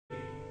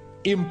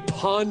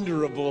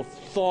imponderable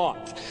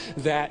thought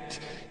that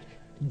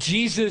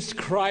Jesus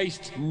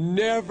Christ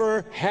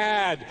never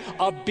had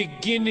a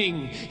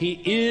beginning.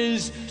 He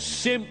is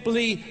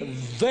simply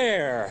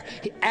there.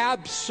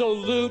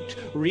 Absolute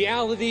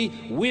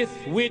reality with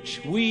which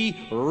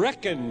we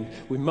reckon.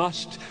 We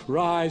must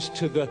rise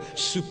to the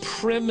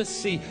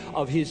supremacy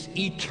of his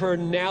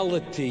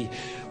eternality.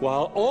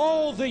 While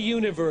all the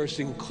universe,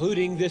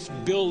 including this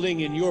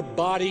building and your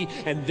body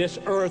and this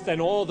earth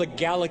and all the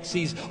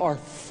galaxies, are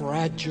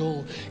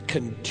fragile,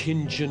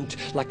 contingent,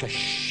 like a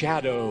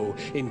shadow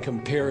in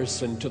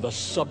comparison to the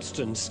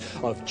substance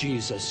of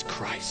Jesus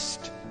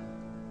Christ.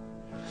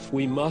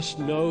 We must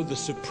know the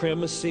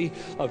supremacy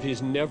of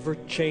his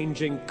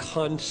never-changing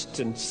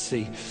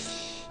constancy.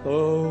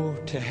 Oh,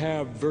 to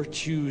have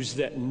virtues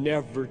that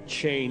never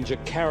change, a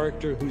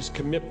character whose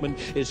commitment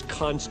is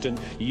constant,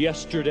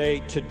 yesterday,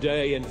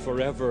 today, and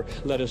forever.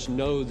 Let us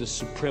know the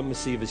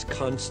supremacy of his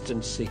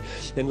constancy,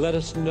 and let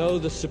us know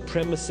the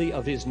supremacy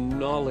of his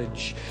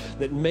knowledge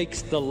that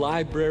makes the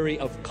Library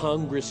of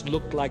Congress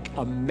look like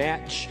a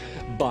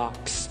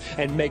matchbox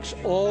and makes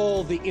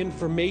all the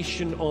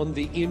information on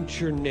the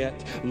internet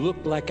look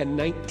like a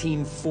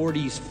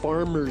 1940s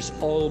farmer's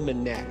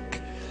almanac,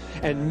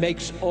 and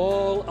makes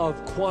all of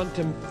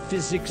quantum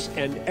physics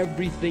and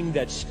everything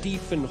that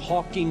Stephen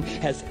Hawking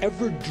has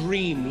ever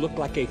dreamed look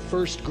like a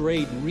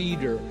first-grade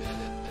reader.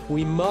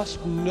 We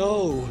must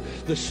know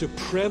the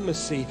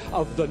supremacy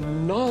of the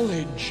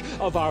knowledge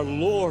of our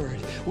Lord.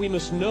 We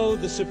must know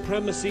the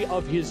supremacy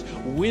of his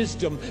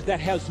wisdom that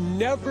has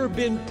never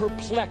been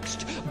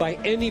perplexed by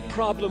any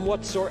problem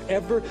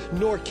whatsoever,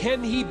 nor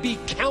can he be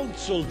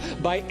counseled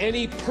by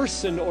any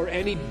person or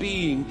any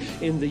being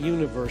in the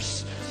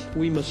universe.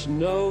 We must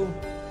know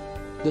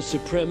the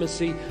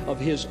supremacy of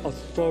his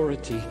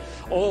authority.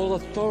 All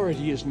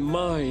authority is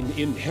mine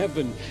in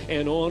heaven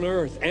and on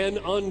earth and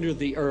under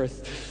the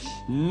earth.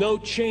 No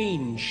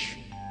change.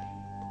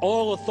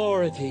 All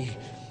authority.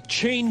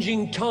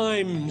 Changing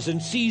times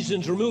and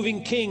seasons,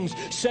 removing kings,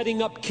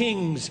 setting up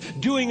kings,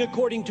 doing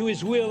according to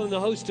his will in the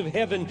host of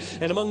heaven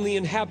and among the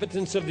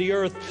inhabitants of the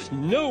earth.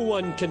 No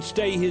one can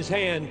stay his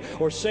hand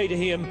or say to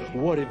him,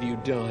 "What have you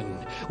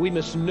done?" We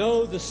must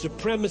know the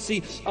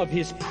supremacy of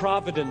his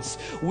providence,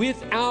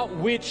 without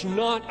which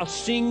not a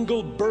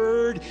single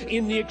bird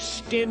in the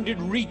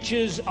extended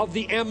reaches of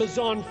the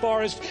Amazon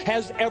forest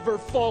has ever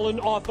fallen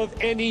off of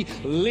any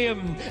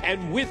limb,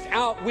 and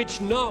without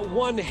which not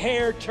one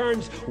hair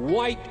turns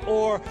white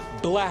or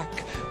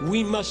black.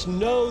 We must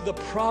know the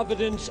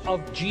providence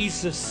of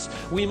Jesus.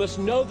 We must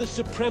know the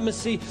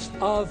supremacy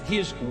of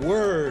his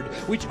word,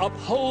 which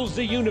upholds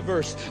the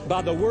universe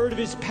by the word of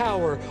his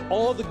power.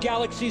 All the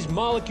galaxies,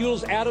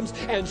 molecules, atoms,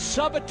 and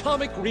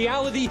subatomic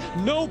reality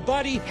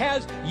nobody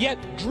has yet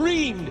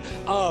dreamed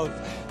of,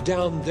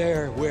 down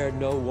there where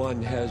no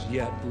one has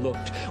yet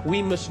looked.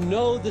 We must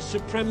know the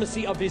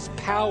supremacy of his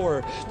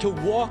power to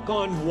walk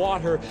on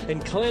water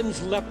and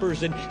cleanse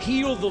lepers and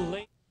heal the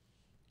lame.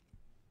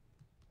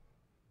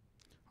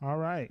 All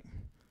right.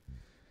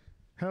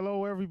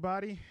 Hello,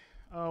 everybody.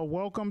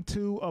 Welcome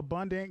to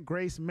Abundant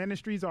Grace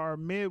Ministries, our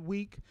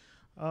midweek,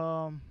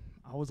 I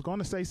was going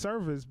to say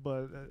service,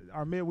 but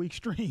our midweek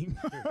stream.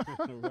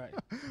 Right.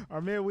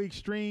 Our midweek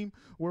stream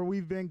where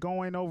we've been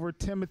going over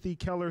Timothy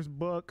Keller's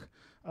book,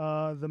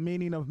 The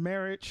Meaning of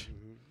Marriage.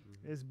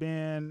 It's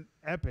been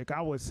epic,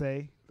 I would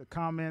say. The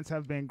comments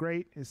have been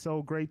great. It's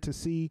so great to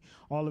see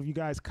all of you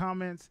guys'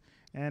 comments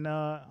and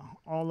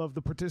all of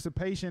the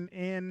participation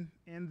in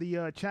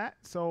the chat.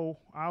 So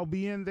I'll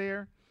be in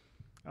there,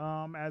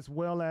 as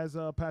well as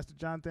Pastor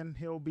Jonathan.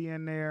 He'll be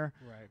in there.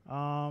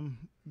 Right.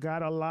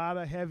 Got a lot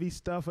of heavy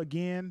stuff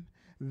again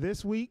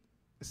this week,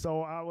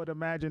 so I would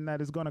imagine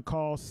that it's going to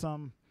cause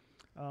some,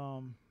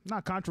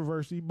 not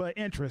controversy, but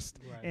interest.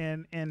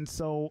 Right. And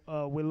so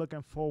we're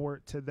looking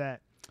forward to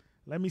that.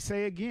 Let me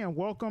say again,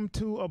 welcome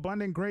to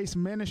Abundant Grace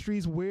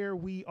Ministries, where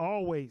we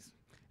always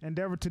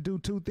endeavor to do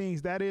two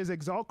things. That is,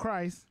 exalt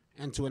Christ.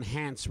 And to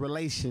enhance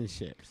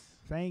relationships.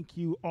 Thank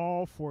you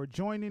all for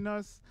joining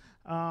us.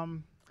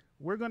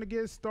 We're going to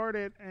get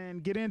started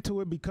and get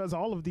into it because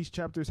all of these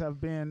chapters have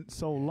been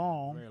so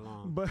long. Very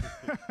long.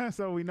 But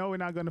so we know we're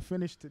not going to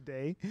finish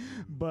today.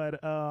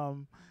 But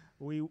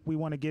we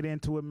want to get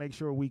into it, make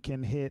sure we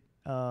can hit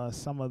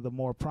some of the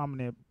more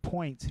prominent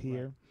points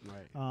here.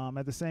 Right.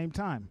 At the same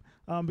time.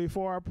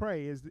 Before I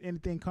pray, is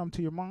anything come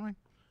to your mind?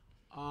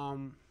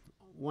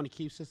 Want to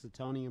keep Sister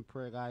Tony in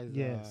prayer, guys.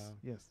 Yes,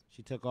 yes.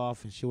 She took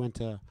off and she went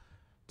to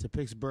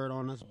Pittsburgh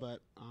on us, but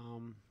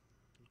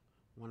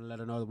want to let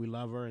her know that we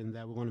love her and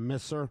that we're going to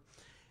miss her.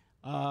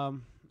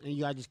 And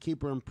you guys just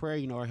keep her in prayer.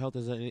 You know, her health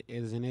is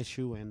an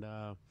issue, and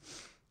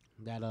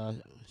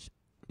that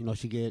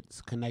she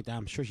gets connected.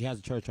 I'm sure she has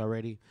a church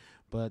already,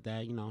 but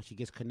that she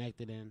gets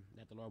connected and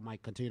that the Lord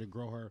might continue to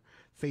grow her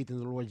faith in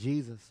the Lord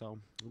Jesus. So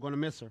we're going to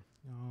miss her.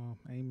 Oh,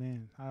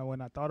 amen.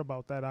 When I thought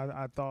about that,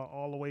 I thought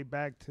all the way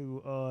back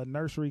to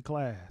nursery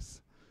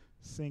class,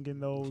 singing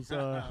those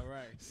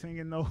Right.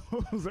 singing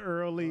those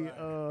early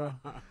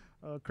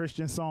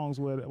Christian songs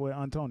with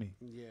Antoni.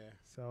 Yeah.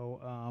 So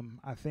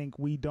I think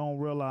we don't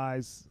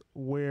realize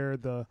where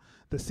the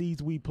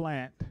seeds we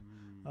plant,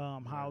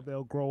 how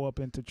they'll grow up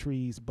into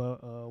trees.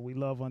 But we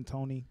love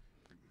Antoni,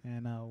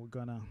 and we're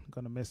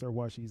gonna miss her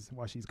while she's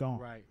gone.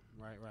 Right.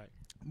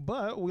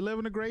 But we live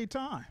in a great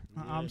time.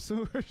 Yeah. I'm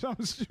sure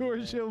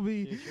she'll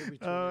be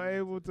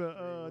able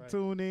to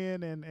tune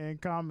in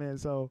and comment.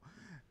 So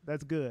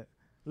that's good.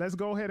 Let's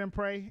go ahead and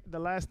pray. The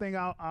last thing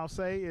I'll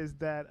say is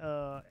that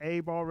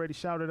Abe already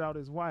shouted out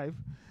his wife,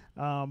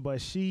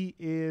 but she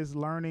is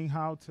learning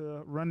how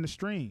to run the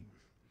stream.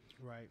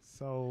 Right.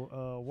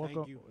 So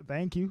welcome.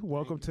 Thank you.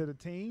 Welcome to the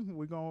team.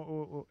 We're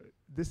going.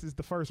 This is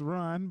the first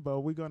run,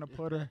 but we're gonna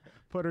put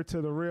her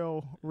to the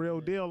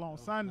real deal on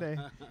Sunday.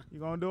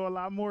 You're gonna do a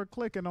lot more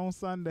clicking on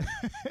Sunday.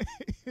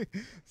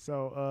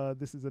 So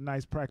this is a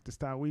nice practice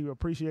time. We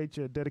appreciate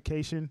your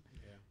dedication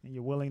and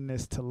your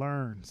willingness to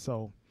learn.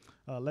 So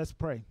let's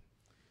pray.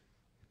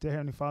 Dear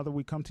Heavenly Father,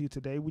 we come to you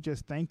today. We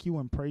just thank you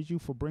and praise you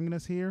for bringing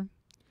us here.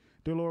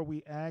 Dear Lord,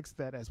 we ask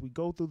that as we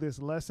go through this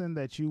lesson,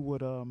 that you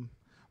would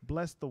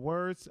bless the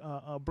words,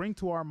 bring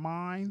to our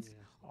minds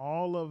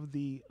all of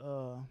the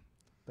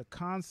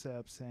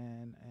concepts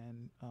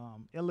and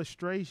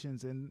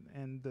illustrations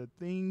and the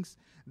things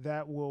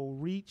that will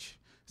reach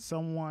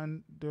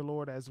someone, dear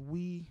Lord, as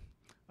we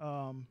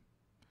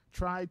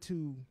try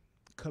to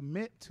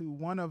commit to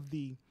one of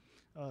the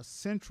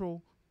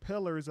central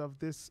pillars of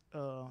this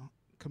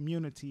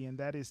community, and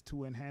that is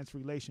to enhance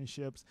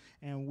relationships.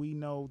 And we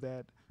know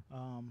that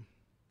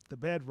the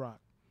bedrock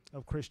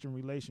of Christian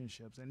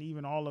relationships and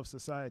even all of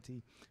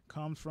society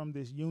comes from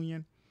this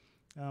union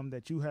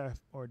that you have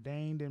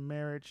ordained in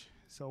marriage.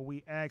 So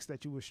we ask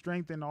that you would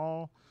strengthen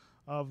all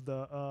of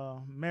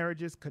the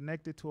marriages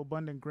connected to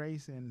Abundant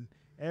Grace and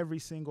every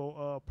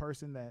single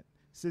person that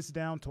sits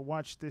down to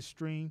watch this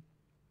stream.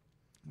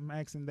 I'm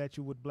asking that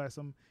you would bless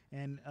them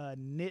and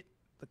knit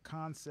the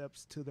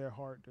concepts to their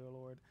heart, dear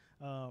Lord.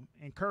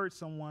 Encourage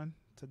someone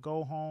to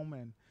go home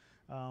and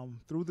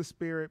through the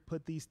Spirit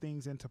put these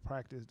things into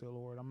practice, dear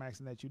Lord. I'm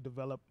asking that you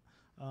develop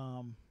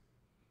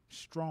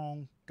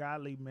strong,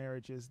 godly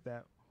marriages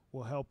that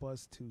will help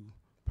us to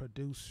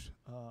produce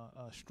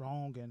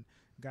strong and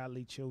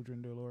godly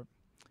children, dear Lord,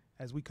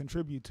 as we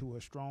contribute to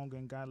a strong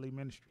and godly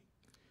ministry.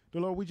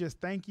 Dear Lord, we just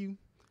thank you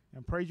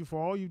and praise you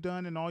for all you've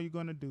done and all you're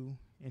going to do.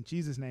 In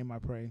Jesus' name I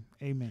pray.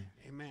 Amen.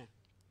 Amen.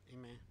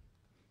 Amen.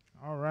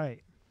 All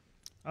right.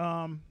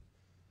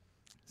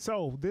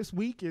 So this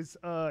week is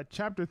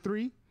chapter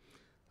 3.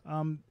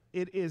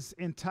 It is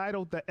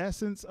entitled The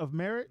Essence of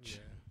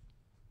Marriage.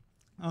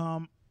 Yeah.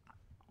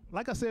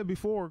 Like I said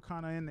before,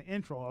 kind of in the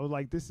intro, I was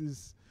like, this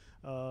is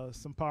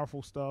some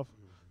powerful stuff.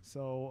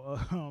 So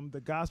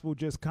the gospel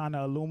just kind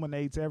of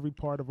illuminates every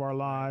part of our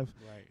life.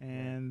 Right,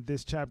 and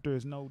this chapter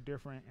is no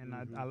different. And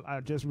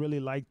I just really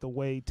like the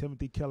way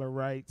Timothy Keller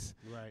writes.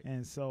 Right.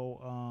 And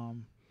so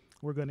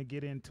we're going to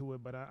get into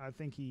it. But I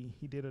think he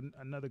did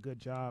another good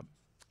job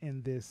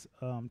in this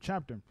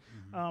chapter.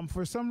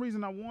 For some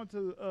reason, I want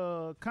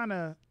to kind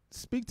of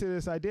speak to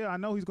this idea. I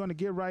know he's going to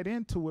get right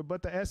into it,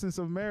 but the essence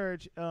of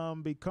marriage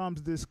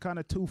becomes this kind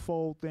of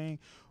twofold thing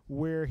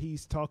where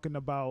he's talking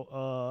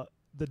about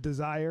the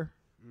desire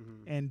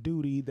and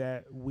duty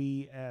that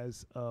we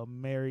as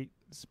married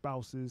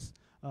spouses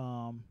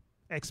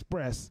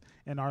express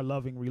in our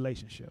loving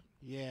relationship.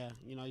 Yeah,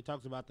 you know, he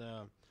talks about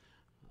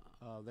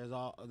there's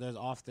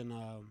often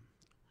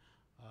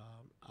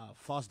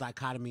false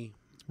dichotomy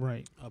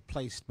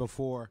placed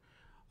before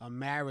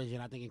marriage,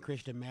 and I think in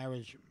Christian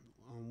marriage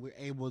we're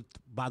able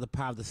by the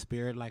power of the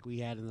Spirit, like we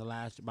had in the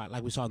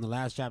like we saw in the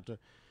last chapter,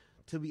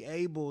 to be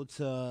able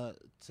to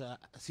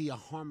see a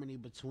harmony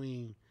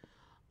between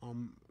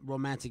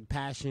romantic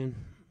passion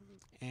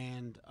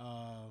and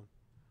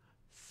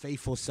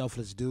faithful,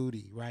 selfless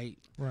duty. Right.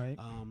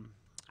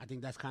 I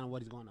think that's kind of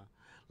what he's going to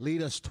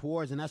lead us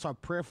towards, and that's our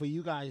prayer for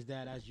you guys,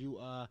 that as you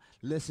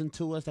listen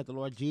to us, that the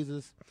Lord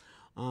Jesus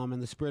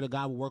and the Spirit of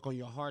God will work on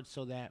your heart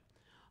so that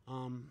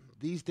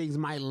these things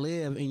might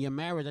live in your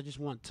marriage. I just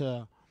want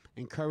to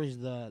encourage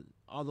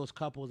all those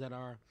couples that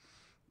are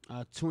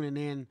tuning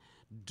in.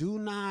 Do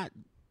not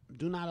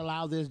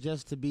allow this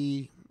just to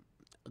be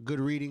good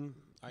reading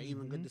or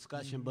even good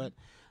discussion, but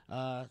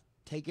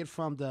take it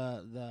from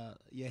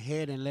your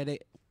head and let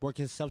it work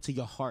itself to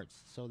your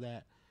hearts, so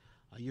that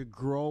you're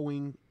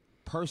growing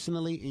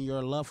personally in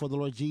your love for the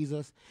Lord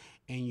Jesus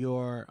and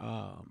your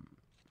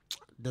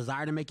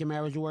desire to make your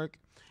marriage work.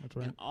 That's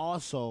right. And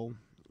also,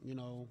 you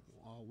know,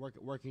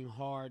 working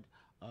hard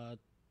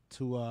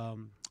to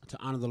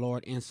honor the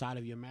Lord inside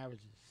of your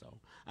marriages. So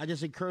I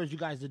just encourage you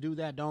guys to do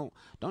that. Don't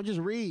just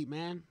read,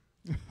 man.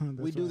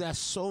 We do that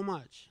so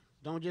much.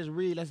 Don't just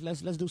read.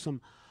 Let's do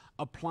some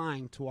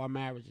applying to our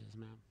marriages,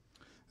 man.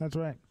 That's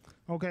right.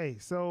 Okay,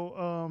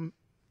 so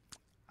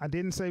I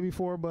didn't say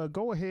before, but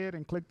go ahead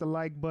and click the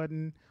like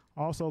button.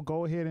 Also,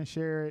 go ahead and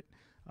share it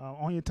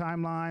on your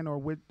timeline or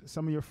with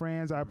some of your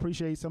friends. I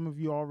appreciate some of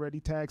you already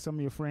tagged some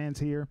of your friends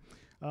here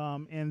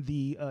in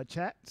the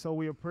chat. So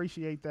we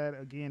appreciate that.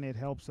 Again, it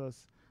helps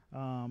us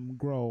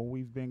grow.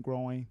 We've been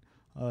growing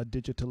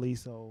digitally.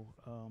 So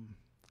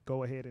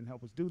go ahead and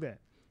help us do that.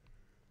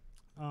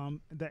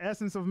 The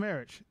essence of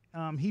marriage.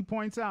 He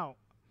points out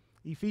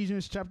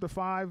Ephesians chapter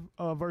 5,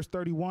 verse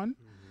 31,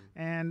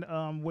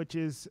 and which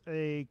is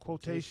a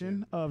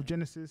quotation of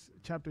Genesis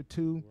chapter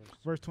 2,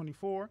 verse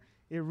 24.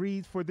 It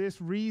reads, "For this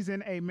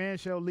reason a man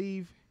shall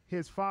leave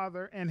his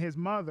father and his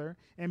mother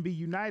and be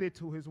united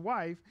to his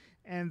wife,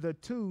 and the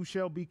two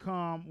shall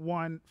become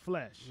one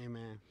flesh."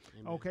 Amen.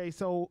 Okay,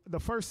 so the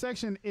first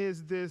section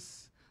is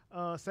this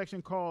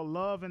section called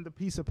Love and the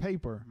Piece of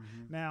Paper.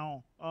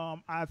 Now,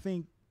 I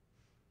think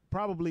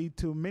probably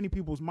to many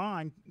people's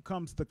mind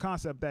comes the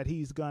concept that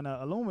he's going to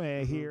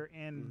illuminate here,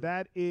 and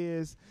that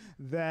is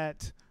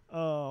that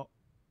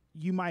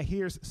you might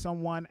hear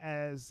someone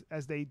as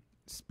they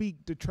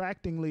speak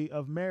detractingly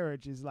of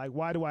marriage is like,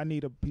 why do I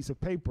need a piece of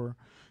paper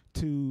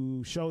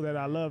to show that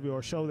I love you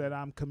or show that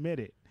I'm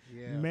committed?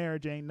 Yeah.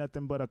 Marriage ain't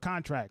nothing but a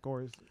contract,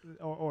 or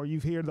you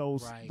hear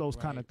those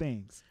kind of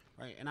things.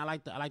 Right, and I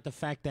like the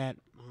fact that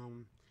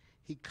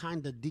he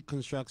kind of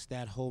deconstructs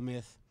that whole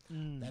myth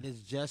that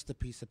is just a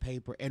piece of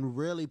paper, and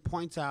really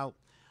points out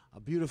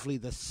beautifully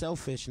the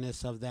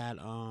selfishness of that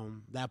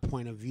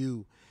point of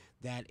view,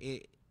 that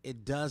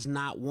it does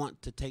not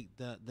want to take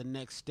the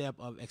next step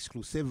of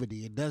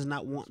exclusivity. It does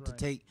not want to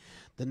take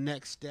the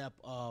next step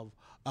of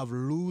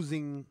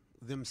losing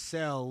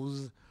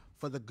themselves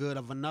for the good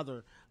of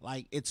another.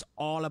 Like, it's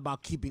all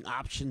about keeping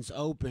options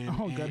open.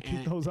 Oh, gotta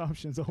keep those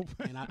options open.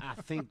 And I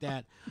think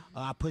that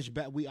I push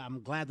back.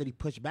 I'm glad that he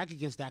pushed back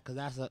against that, because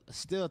that's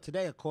still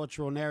today a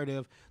cultural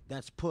narrative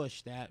that's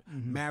pushed, that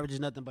marriage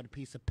is nothing but a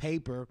piece of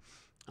paper,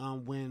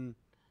 when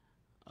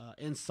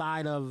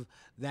inside of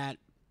that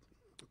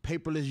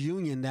paperless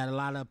union that a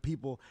lot of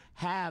people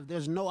have,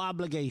 there's no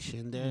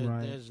obligation,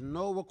 there's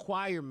no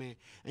requirement,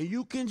 and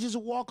you can just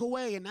walk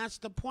away, and that's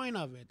the point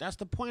of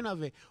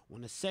it.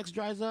 When the sex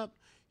dries up,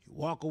 you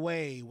walk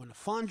away. When the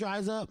fun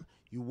dries up,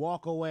 you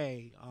walk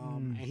away.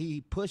 And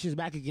he pushes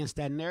back against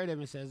that narrative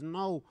and says,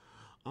 no,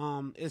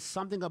 it's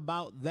something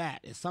about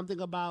that. It's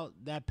something about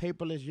that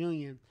paperless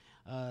union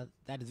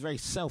that is very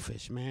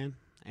selfish, man,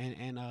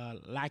 and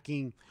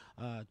lacking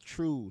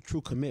true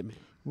commitment.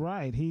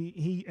 Right.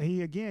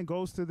 He again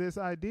goes to this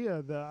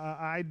idea. The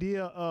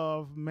idea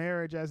of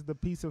marriage as the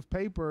piece of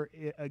paper,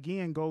 it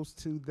again goes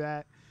to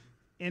that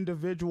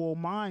individual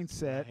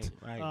mindset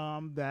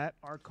that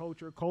our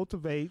culture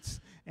cultivates,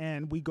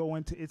 and we go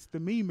into, it's the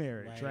me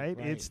marriage, right?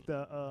 It's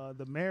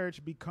the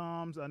marriage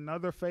becomes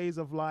another phase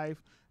of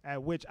life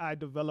at which I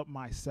develop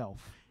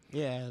myself.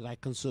 Yeah,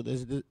 like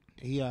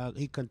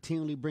he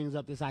continually brings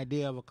up this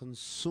idea of a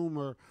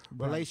consumer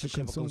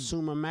relationship, a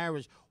consumer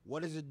marriage.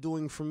 What is it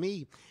doing for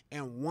me?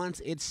 And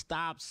once it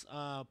stops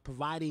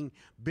providing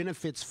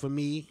benefits for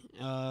me,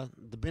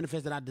 the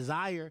benefits that I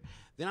desire,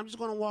 then I'm just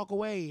going to walk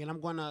away, and I'm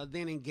going to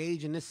then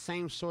engage in this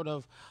same sort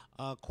of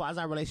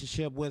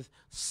quasi-relationship with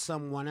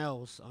someone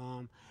else.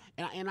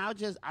 And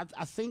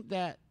I think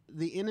that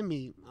the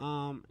enemy,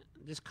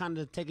 just kind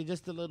of take it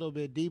just a little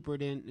bit deeper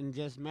than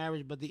just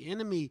marriage, but the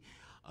enemy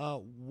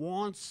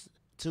wants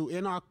to,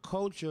 in our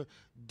culture,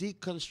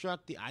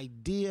 deconstruct the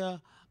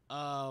idea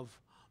of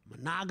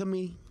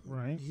monogamy.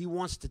 Right. He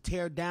wants to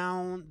tear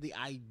down the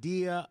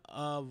idea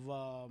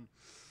of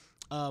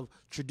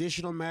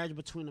traditional marriage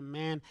between a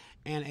man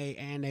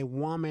and a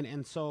woman,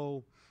 and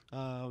so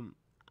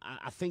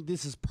I think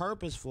this is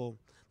purposeful.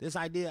 This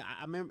idea,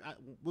 I remember,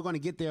 we're going to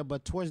get there,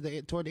 but toward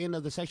the end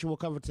of the section we'll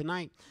cover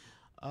tonight,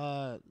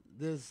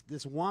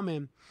 this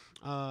woman,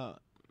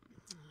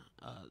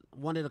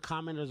 one of the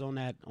commenters on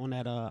that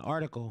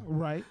article,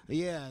 right?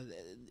 Yeah,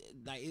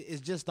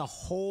 it's just a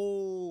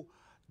whole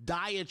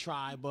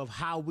diatribe of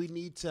how we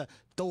need to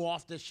throw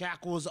off the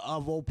shackles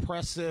of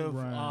oppressive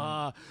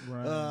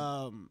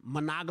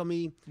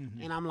monogamy.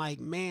 And I'm like,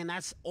 man,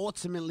 that's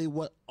ultimately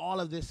what all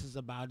of this is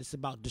about. It's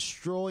about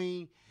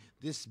destroying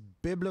this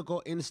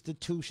biblical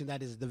institution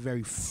that is the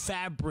very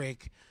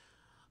fabric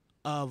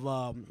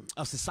of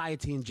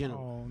society in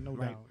general. Oh, no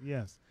doubt.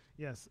 Yes.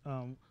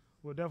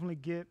 We'll definitely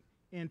get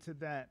into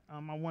that. I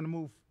want to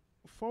move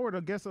forward, I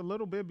guess, a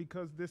little bit,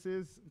 because this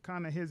is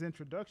kind of his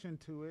introduction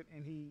to it,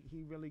 and he's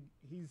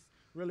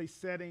really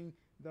setting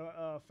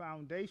the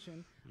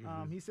foundation.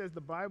 He says the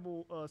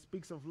Bible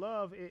speaks of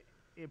love.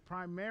 It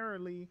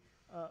primarily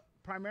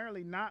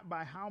not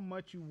by how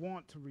much you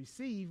want to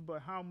receive,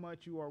 but how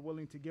much you are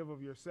willing to give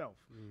of yourself.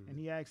 And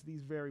he asks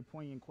these very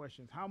poignant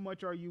questions. How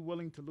much are you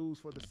willing to lose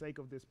for the sake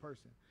of this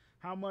person?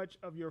 How much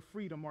of your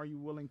freedom are you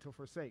willing to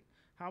forsake?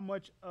 How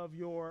much of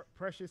your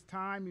precious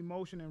time,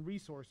 emotion, and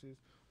resources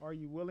are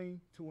you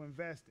willing to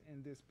invest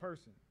in this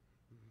person?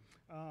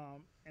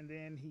 And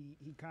then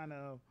he kind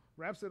of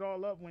wraps it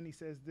all up when he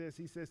says this.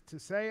 He says, to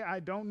say I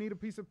don't need a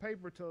piece of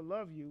paper to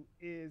love you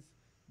is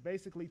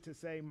basically to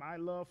say my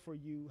love for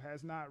you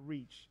has not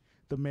reached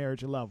the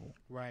marriage level.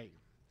 Right.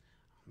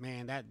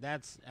 Man,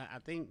 that's I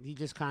think he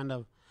just kind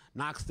of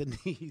knocks the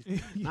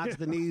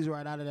knees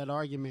right out of that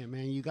argument,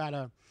 man. You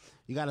gotta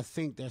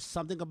think there's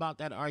something about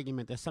that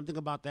argument. There's something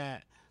about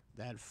that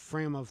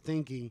frame of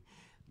thinking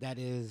that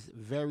is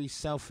very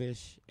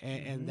selfish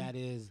and that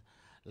is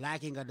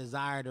lacking a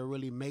desire to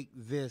really make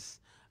this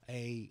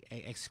a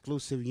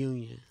exclusive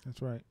union.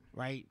 That's right.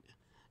 Right?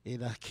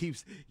 It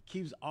keeps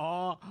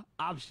all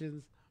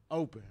options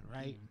open,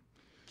 right?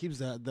 Keeps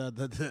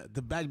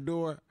the back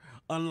door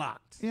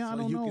unlocked. Yeah, so I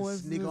don't you know. Can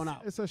sneak on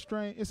out. It's a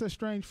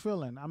strange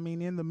feeling. I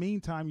mean, in the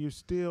meantime, you're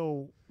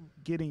still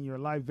getting your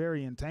life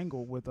very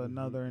entangled with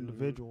another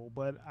individual.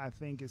 But I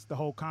think it's the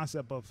whole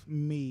concept of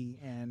me,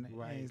 and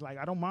it's like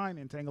I don't mind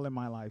entangling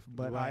my life,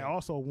 but I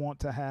also want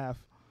to have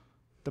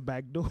the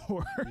back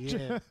door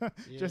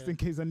just in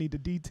case I need to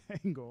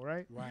detangle,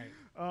 right? Right.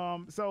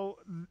 So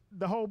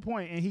the whole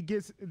point, and he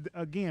gets,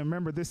 again,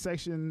 remember this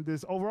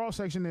overall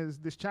section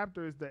this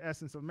chapter is the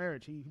essence of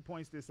marriage. He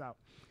points this out.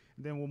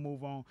 And then we'll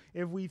move on.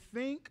 If we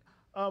think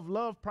of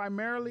love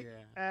primarily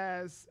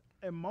as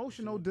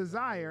emotional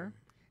desire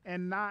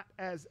and not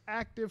as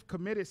active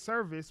committed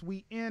service,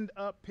 we end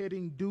up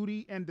pitting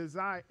duty and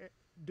desire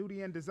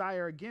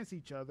against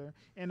each other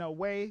in a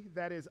way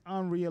that is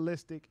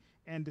unrealistic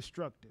and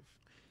destructive.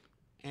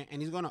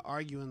 And he's going to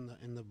argue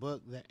in the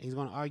book that he's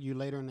going to argue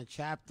later in the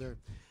chapter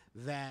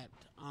that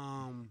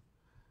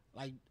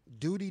like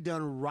duty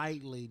done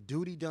rightly,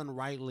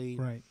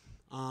 right,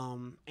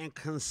 and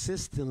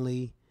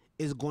consistently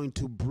is going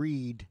to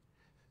breed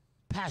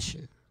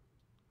passion,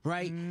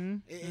 right?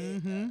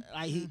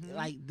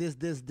 Like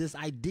this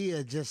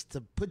idea just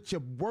to put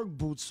your work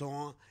boots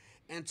on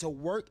and to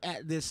work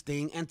at this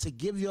thing and to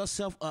give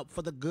yourself up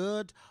for the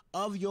good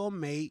of your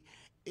mate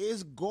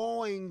is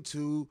going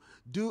to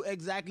do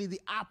exactly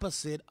the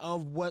opposite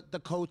of what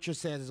the culture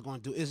says it's going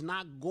to do. It's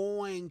not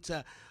going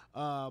to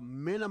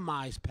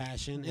minimize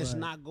passion. It's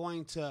not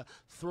going to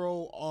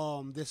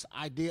throw this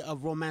idea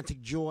of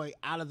romantic joy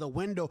out of the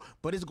window,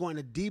 but it's going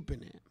to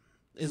deepen it.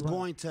 It's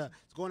going to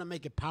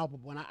make it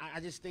palpable. And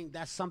I just think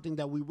that's something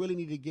that we really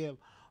need to give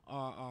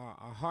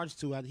our hearts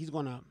to. He's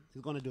gonna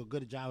do a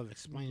good job of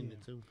explaining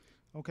it too.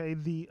 Okay,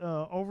 the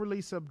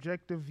overly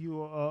subjective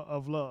view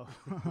of love.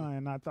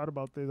 And I thought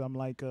about this. I'm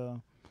like,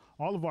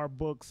 all of our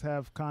books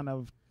have kind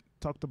of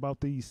talked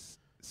about these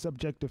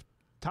subjective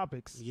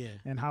topics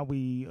and how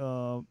we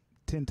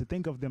tend to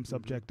think of them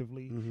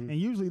subjectively. And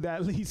usually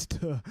that leads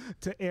to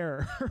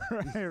error,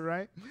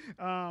 right?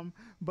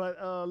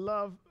 But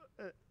love,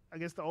 I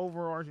guess the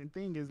overarching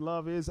thing is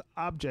love is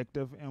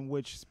objective, and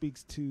which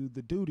speaks to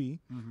the duty.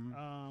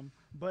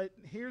 But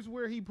here's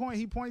where he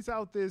points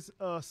out this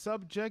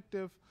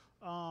subjective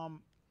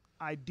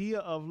idea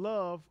of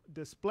love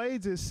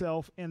displays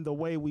itself in the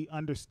way we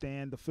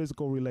understand the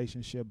physical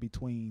relationship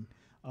between,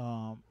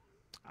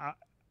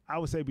 I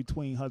would say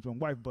between husband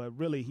and wife, but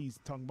really he's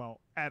talking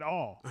about at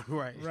all.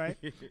 Right.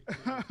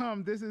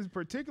 This is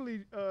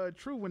particularly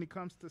true when it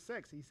comes to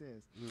sex. He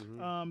says,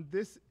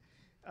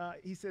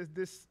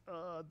 this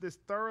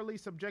thoroughly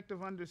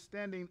subjective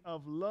understanding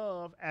of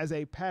love as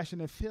a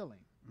passionate feeling.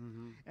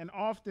 And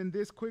often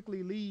this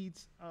quickly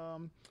leads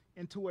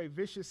into a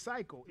vicious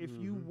cycle. If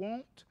you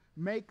won't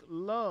make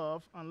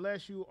love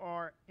unless you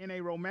are in a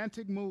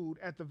romantic mood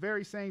at the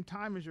very same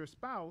time as your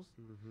spouse,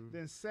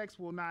 then sex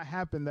will not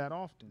happen that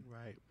often.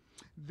 Right.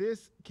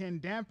 This can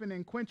dampen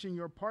and quenching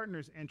your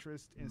partner's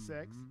interest in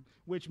sex,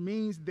 which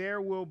means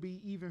there will be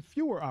even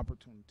fewer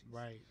opportunities.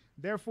 Right.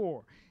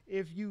 Therefore,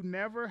 if you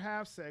never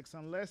have sex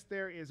unless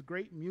there is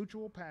great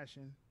mutual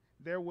passion,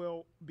 there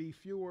will be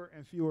fewer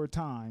and fewer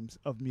times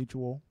of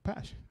mutual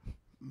passion.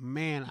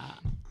 Man,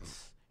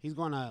 he's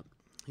gonna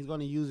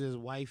use his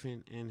wife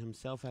and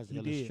himself as an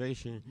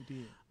illustration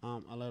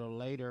a little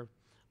later,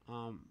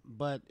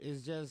 but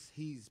it's just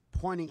he's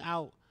pointing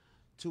out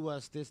to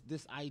us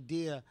this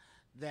idea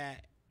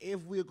that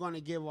if we're going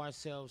to give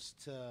ourselves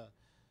to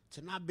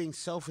not being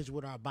selfish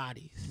with our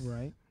bodies,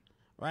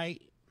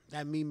 right?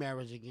 That me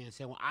marriage again,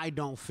 saying, well, I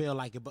don't feel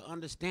like it, but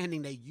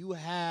understanding that you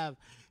have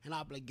an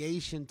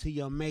obligation to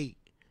your mate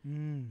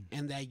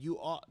and that you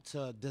ought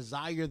to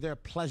desire their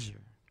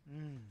pleasure,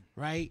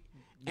 right?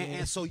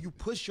 And so you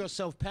push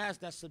yourself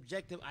past that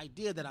subjective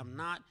idea that I'm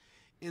not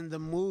in the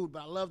mood.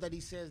 But I love that he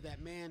says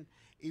that, man,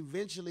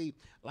 eventually,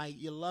 like,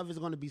 your love is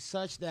going to be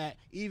such that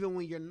even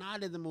when you're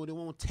not in the mood, it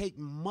won't take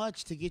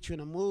much to get you in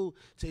the mood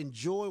to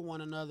enjoy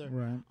one another,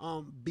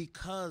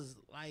 because,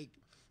 like,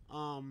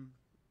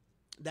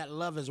 that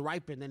love is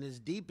ripened and is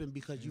deepened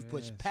because you've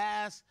pushed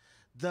past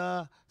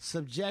the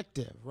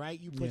subjective, right?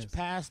 You push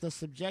past the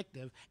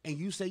subjective and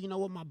you say, you know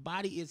what, my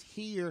body is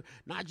here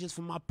not just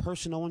for my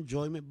personal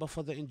enjoyment, but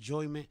for the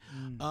enjoyment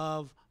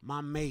of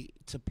my mate,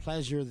 to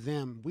pleasure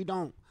them. We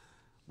don't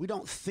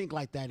think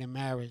like that in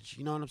marriage.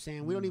 You know what I'm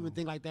saying? We don't even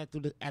think like that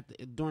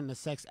during the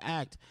sex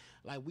act.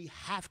 Like, we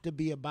have to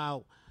be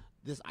about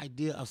this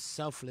idea of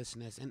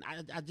selflessness. And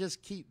I just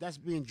that's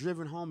being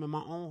driven home in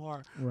my own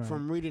heart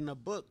from reading the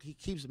book. He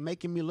keeps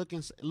making me look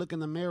in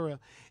the mirror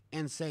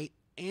and say,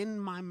 in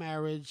my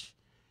marriage,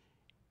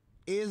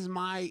 is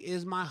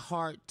my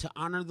heart to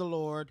honor the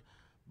Lord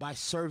by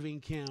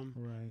serving him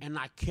and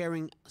not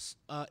caring,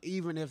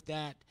 even if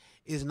that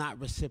is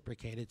not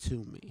reciprocated to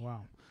me.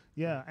 Wow.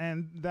 Yeah,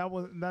 and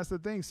that's the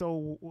thing.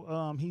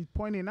 So he's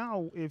pointing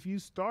out, if you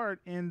start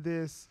in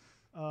this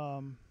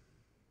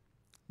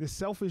this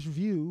selfish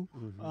view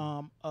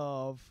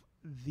of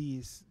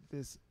this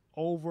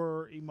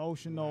over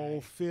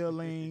emotional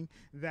feeling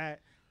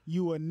that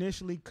you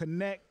initially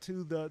connect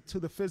to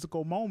the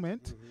physical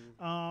moment,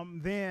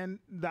 then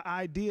the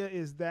idea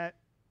is that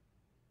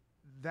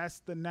that's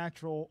the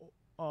natural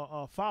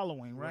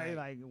following, right?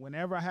 Like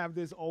whenever I have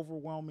this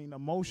overwhelming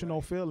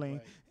emotional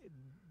feeling,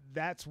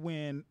 that's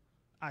when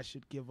I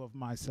should give of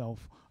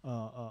myself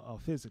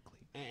physically.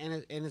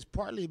 And it's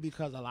partly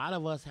because a lot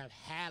of us have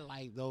had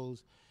like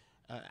those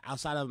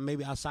outside of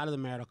the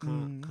marital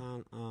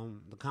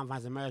the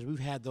confines of marriage. We've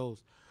had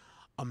those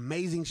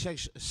amazing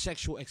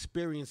sexual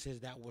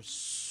experiences that were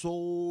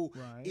so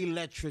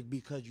electric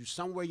because you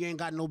somewhere you ain't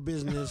got no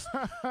business,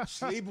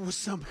 sleeping with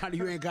somebody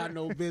you ain't got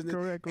no business,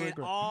 correct.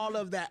 All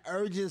of that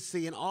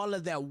urgency and all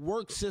of that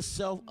works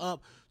itself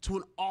up to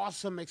an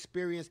awesome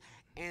experience.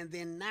 And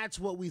then that's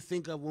what we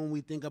think of when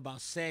we think about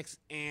sex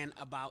and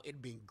about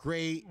it being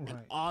great and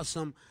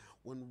awesome,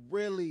 when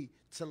really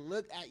to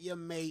look at your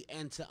mate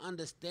and to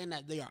understand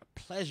that they are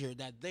pleasure,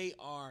 that they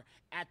are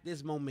at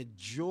this moment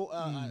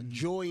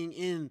joying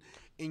in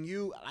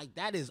you, like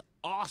that is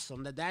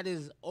awesome. That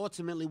is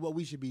ultimately what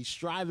we should be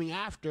striving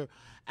after,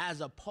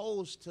 as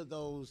opposed to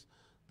those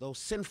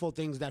sinful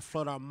things that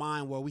flood our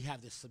mind where we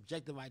have this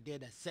subjective idea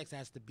that sex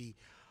has to be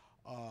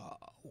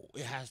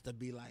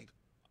like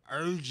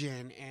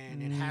urgent,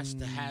 and it has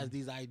to have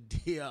these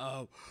idea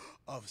of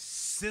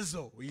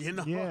sizzle, you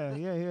know.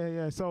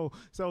 Yeah. So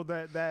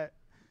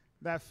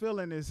that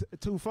feeling is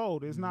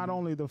twofold. It's not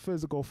only the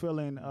physical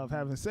feeling of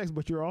having sex,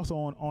 but you're also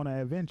on an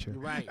adventure.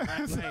 Right.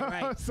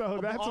 So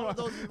that's all of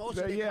those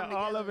emotions.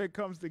 All of it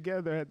comes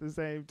together at the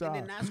same time.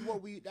 And then that's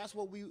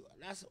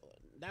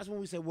when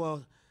we say,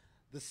 well,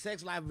 the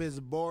sex life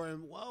is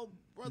boring. Well,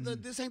 brother,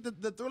 this ain't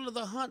the thrill of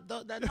the hunt.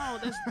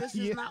 This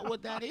is not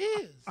what that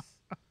is.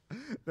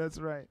 That's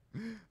right.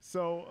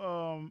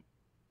 So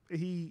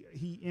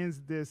he ends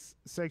this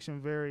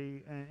section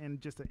very and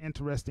just an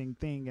interesting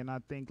thing, and I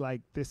think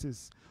like this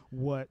is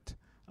what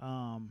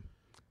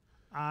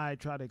I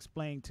try to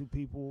explain to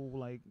people,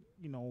 like,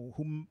 you know,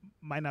 who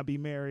might not be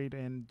married,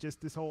 and just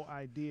this whole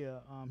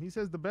idea. He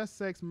says the best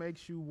sex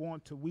makes you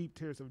want to weep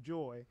tears of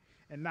joy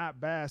and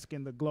not bask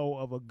in the glow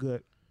of a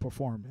good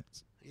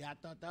performance. Yeah, I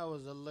thought that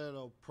was a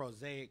little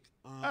prosaic.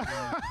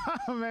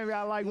 Maybe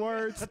I like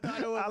words. I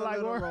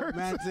like words.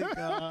 Romantic.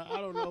 I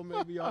don't know.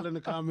 Maybe y'all in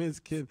the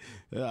comments can.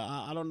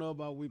 I don't know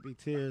about weeping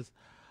tears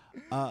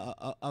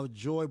of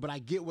joy, but I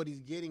get what he's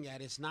getting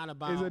at. It's not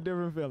about. It's a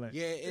different feeling.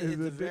 Yeah,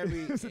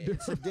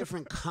 it's a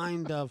different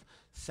kind of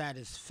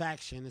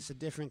satisfaction. It's a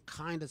different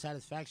kind of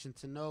satisfaction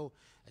to know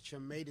that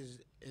your mate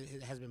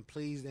has been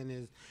pleased and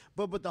is.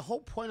 But the whole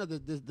point of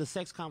the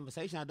sex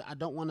conversation, I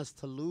don't want us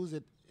to lose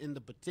it in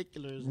the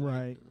particulars.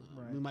 Right.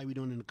 We might be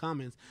doing it in the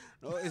comments.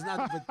 No, it's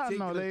not the particulars.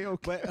 No, they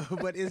okay.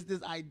 But it's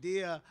this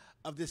idea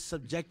of this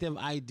subjective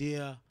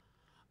idea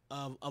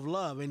of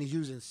love, and he's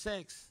using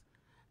sex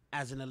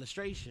as an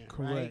illustration.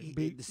 Correct.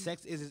 Right? The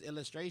sex is his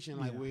illustration.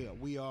 Like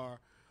we are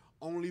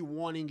only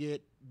wanting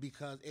it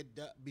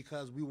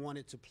because we want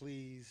it to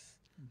please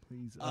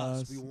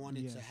us. We want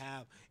it to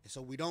have, and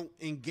so we don't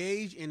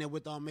engage in it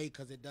with our mate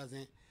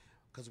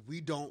because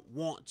we don't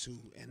want to,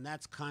 and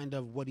that's kind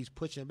of what he's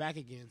pushing back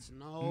against.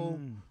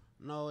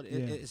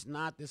 It's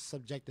not this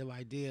subjective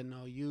idea.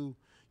 No, you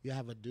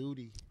have a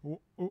duty.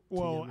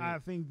 Well, I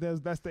think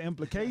that's the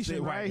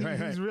implication, right?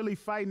 He's really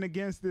fighting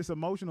against this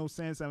emotional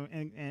sense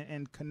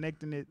and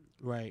connecting it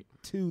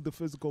to the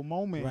physical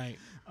moment. Right.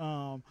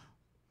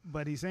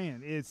 But he's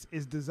saying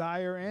it's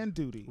desire and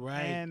duty,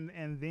 right?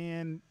 And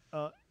then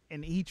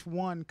and each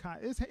one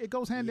it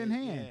goes hand in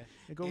hand. Yeah.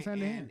 It goes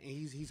hand in hand. And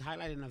he's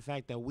highlighting the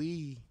fact that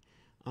we,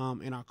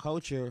 in our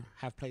culture,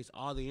 have placed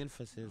all the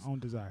emphasis on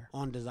desire,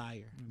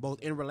 both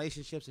in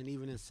relationships and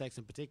even in sex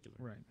in particular.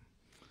 Right.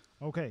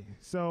 Okay,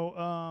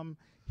 so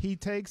he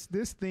takes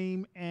this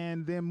theme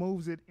and then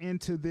moves it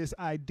into this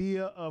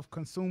idea of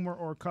consumer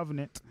or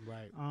covenant.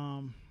 Right.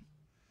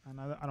 And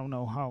I don't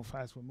know how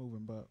fast we're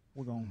moving, but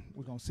we're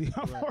gonna see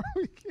how far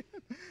we can.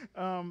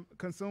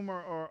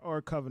 Consumer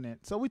or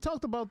covenant. So we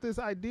talked about this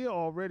idea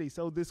already.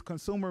 So this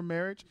consumer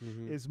marriage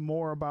is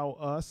more about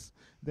us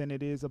than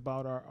it is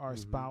about our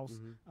spouse.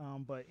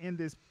 But in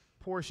this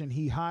portion,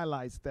 he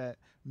highlights that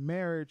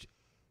marriage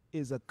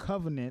is a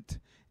covenant,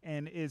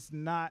 and it's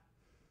not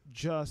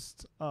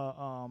just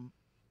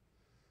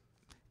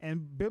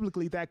and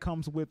biblically that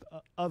comes with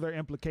other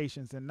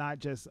implications, and not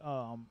just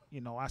I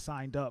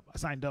signed up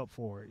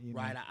for it.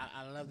 Right.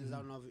 I love this. I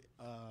don't know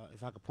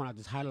if I could point out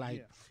this highlight.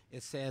 Yeah.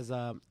 It says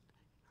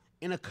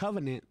in a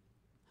covenant,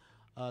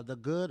 the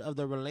good of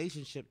the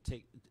relationship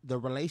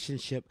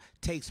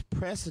takes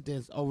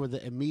precedence over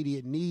the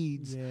immediate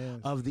needs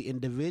of the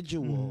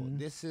individual.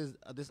 This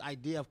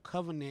idea of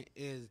covenant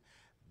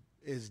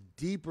is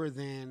deeper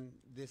than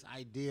this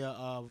idea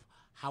of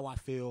how I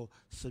feel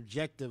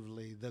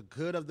subjectively. The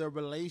good of the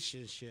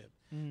relationship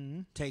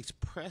takes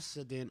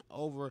precedent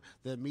over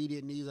the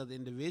immediate needs of the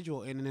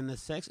individual. And in the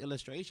sex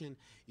illustration,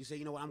 you say,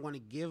 you know what, I'm going to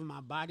give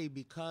my body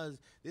because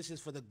this is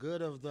for the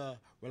good of the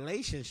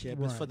relationship.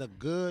 Right. It's for the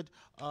good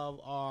of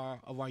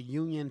our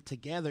union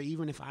together,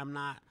 even if I'm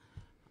not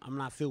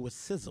filled with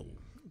sizzle.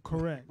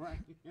 Correct. Right.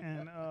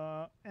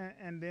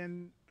 And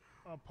then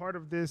part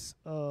of this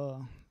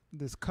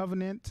this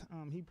covenant,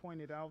 he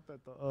pointed out that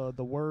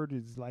the word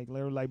is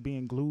literally like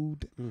being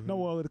glued.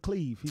 No, the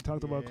cleave. He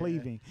talked about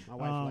cleaving. My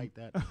wife liked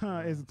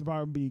that. It's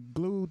about to be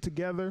glued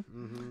together.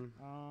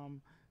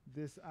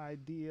 This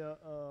idea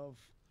of,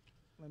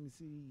 let me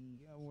see,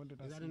 what did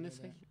I say? Is that in this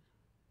section?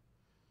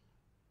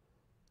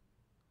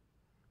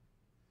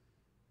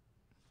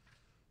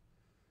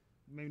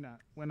 Maybe not.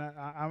 When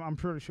I'm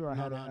pretty sure I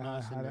had it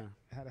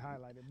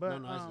highlighted. But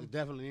no, it's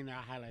definitely in there.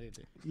 I highlighted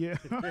it. Yeah,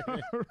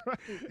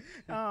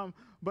 right.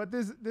 But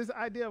this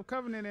idea of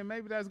covenant, and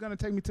maybe that's going to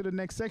take me to the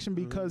next section,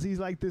 because he's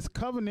like, this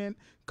covenant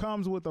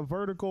comes with a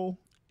vertical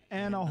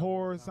and a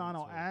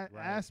horizontal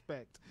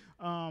aspect.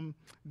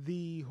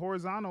 The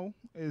horizontal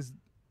is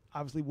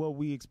obviously what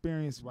we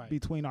experience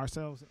between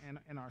ourselves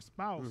and our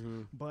spouse.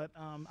 But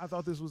I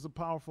thought this was a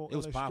powerful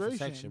illustration,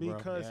 section,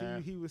 because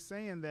he was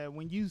saying that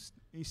when you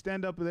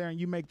stand up there and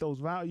you make those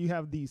vows, you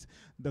have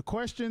the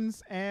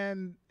questions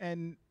and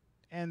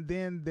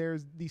then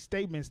there's these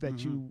statements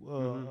that you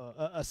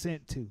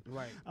assent to.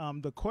 Right.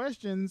 The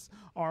questions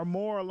are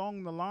more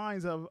along the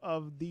lines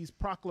of these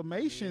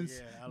proclamations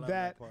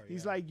that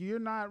he's like, you're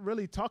not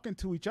really talking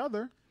to each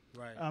other.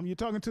 Right. You're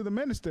talking to the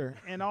minister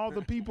and all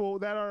the people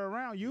that are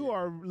around. You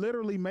are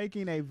literally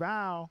making a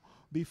vow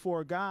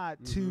before God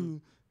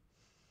to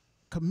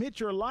commit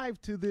your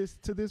life to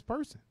this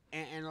person.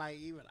 And like,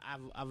 even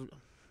I've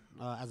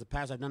as a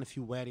pastor, I've done a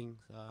few weddings,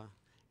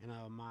 and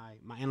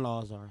my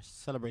in-laws are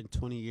celebrating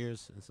 20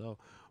 years, and so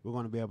we're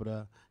going to be able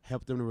to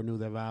help them to renew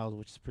their vows,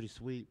 which is pretty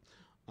sweet.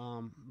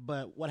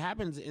 But what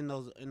happens in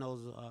those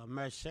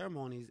marriage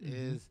ceremonies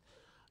is,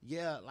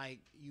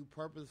 like, you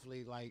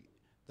purposefully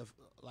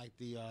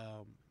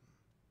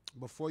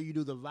before you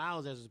do the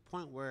vows, there's a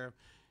point where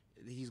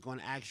he's going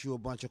to ask you a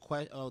bunch of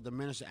questions. The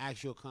minister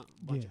asks you a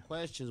bunch of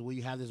questions. Will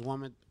you have this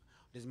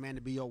man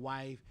to be your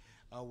wife?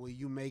 Will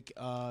you make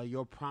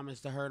your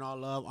promise to her in all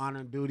love,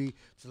 honor, and duty,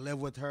 to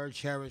live with her,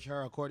 cherish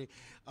her according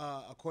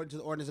to the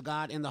ordinance of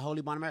God in the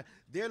holy bond of marriage?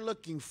 They're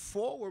looking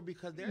forward,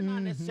 because they're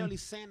not necessarily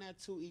saying that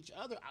to each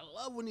other. I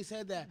love when he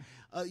said that.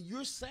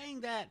 You're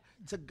saying that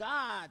to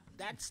God.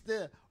 That's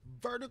the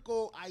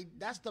vertical.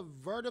 That's the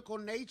vertical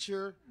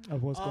nature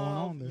of what's going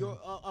on there.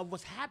 Of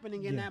what's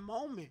happening in that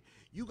moment.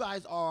 You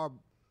guys are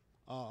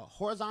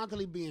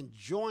horizontally being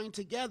joined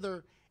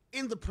together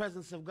in the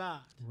presence of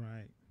God.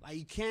 Right. Like,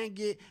 you can't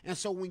and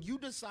so when you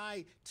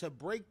decide to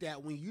break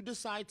that, when you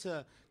decide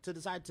to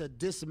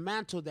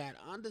dismantle that,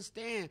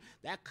 understand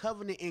that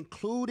covenant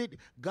included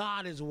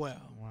God as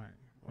well.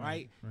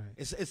 Right.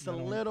 It's a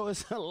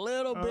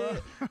little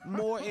bit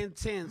more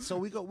intense. So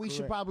we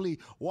should probably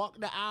walk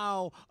the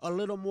aisle a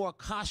little more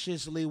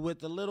cautiously,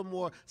 with a little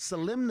more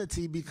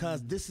solemnity,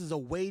 because this is a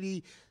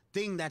weighty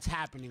thing that's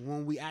happening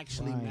when we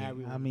actually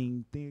marry. I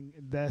mean,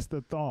 that's the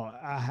thought.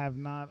 I have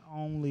not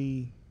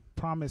only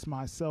promised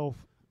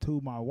myself to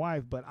my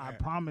wife, but I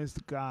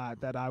promised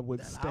God that I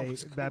would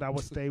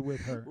stay with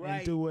her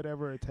and do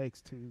whatever it takes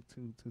to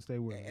stay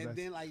with her. And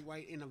then, like,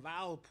 in the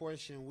vow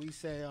portion, we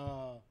say,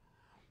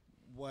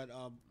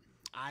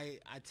 I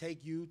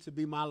take you to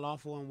be my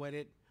lawful and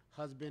wedded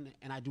husband,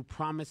 and I do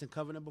promise and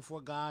covenant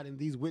before God and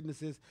these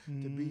witnesses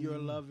to be your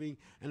loving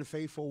and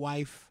faithful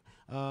wife.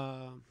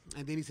 And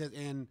then he says,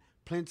 in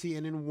plenty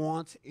and in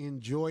want,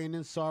 in joy and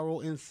in sorrow,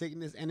 in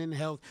sickness and in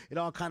health. It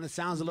all kind of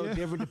sounds a little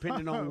different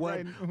depending on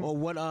what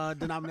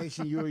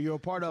denomination you're a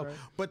part of.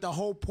 But the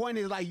whole point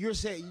is, like, you're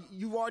saying,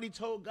 you've already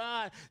told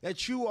God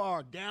that you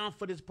are down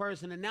for this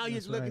person, and now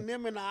you're looking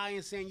them in the eye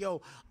and saying,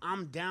 yo,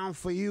 I'm down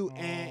for you.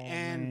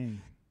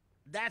 And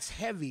that's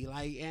heavy.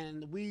 Like,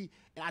 and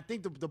I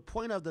think the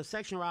point of the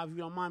section, Rob, if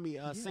you don't mind me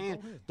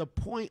saying, the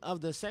point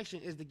of the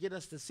section is to get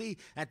us to see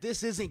that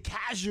this isn't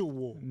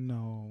casual.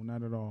 No,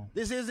 not at all.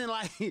 This isn't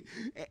like,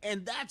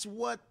 and that's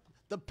what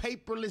the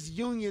paperless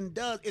union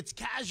does. It's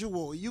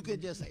casual. You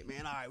can just say,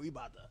 man, all right, we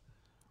about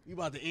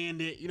to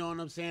end it. You know what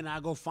I'm saying? I'll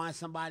go find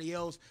somebody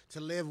else to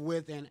live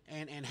with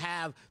and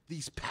have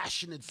these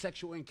passionate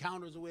sexual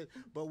encounters with.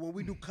 But when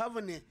we do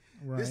covenant,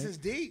 this is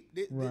deep.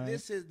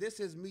 This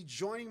is me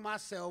joining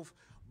myself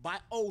by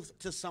oath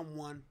to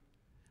someone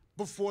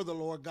before the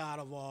Lord God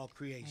of all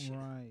creation.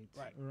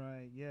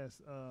 Right.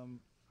 Yes.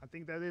 I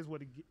think that is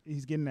what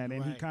he's getting at.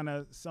 And he kind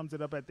of sums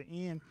it up at the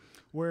end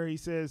where he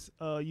says,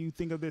 you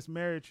think of this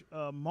marriage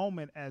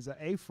moment as an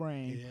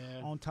A-frame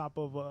on top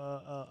of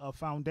a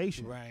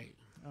foundation. Right.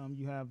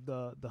 You have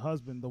the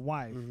husband, the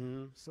wife,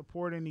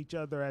 supporting each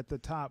other at the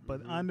top.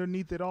 But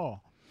underneath it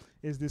all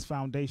is this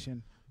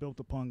foundation built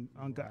upon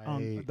on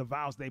the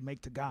vows they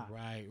make to God.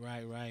 Right.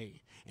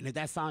 And if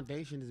that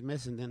foundation is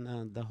missing,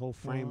 then the whole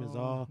frame is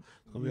all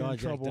going to be all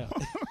jacked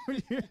up.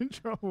 You're in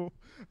trouble.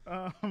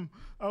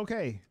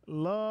 Okay,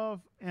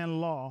 love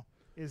and law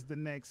is the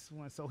next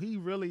one. So he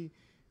really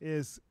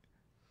is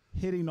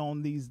hitting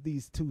on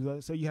these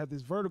two. So you have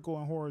this vertical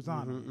and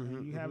horizontal.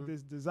 And you have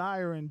this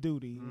desire and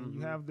duty. And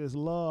you have this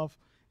love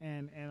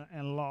and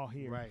law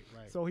here. Right.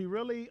 So he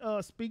really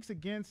speaks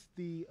against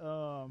the,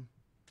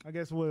 I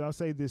guess what I'll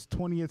say, this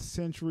 20th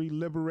century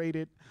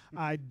liberated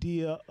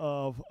idea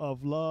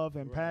of love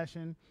and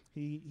passion.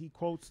 He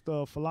quotes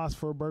the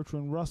philosopher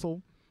Bertrand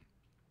Russell.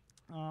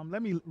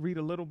 Let me read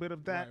a little bit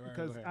of that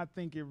because I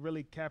think it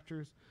really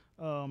captures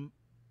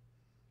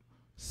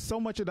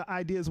so much of the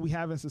ideas we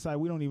have in society.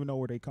 We don't even know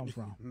where they come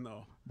from.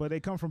 No. But they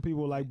come from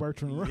people like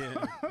Bertrand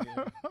Russell.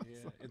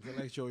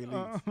 Intellectual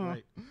elites.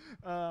 Right.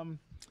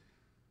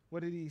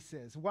 What did he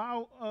say?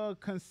 While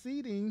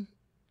conceding,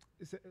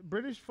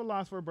 British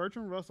philosopher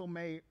Bertrand Russell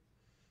made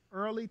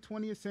early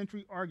 20th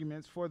century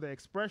arguments for the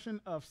expression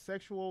of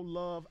sexual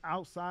love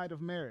outside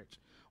of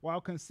marriage,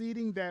 while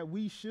conceding that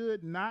we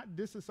should not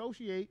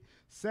disassociate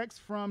sex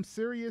from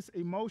serious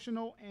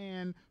emotional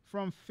and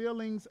from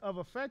feelings of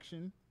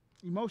affection,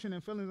 emotion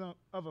and feelings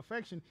of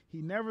affection,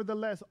 he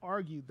nevertheless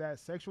argued that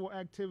sexual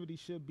activity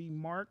should be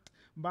marked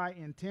by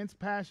intense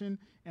passion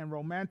and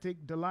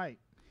romantic delight,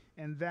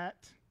 and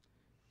that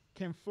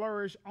can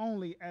flourish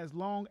only as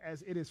long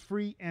as it is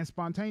free and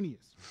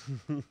spontaneous.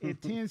 It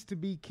tends to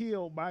be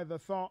killed by the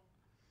thought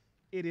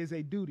it is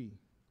a duty.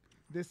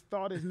 This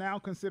thought is now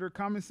considered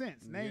common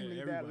sense,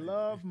 namely that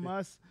love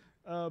must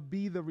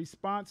be the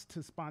response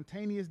to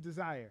spontaneous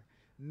desire,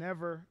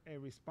 never a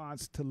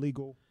response to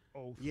legal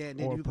oath. Yeah, and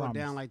then or you promise. go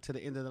down like to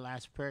the end of the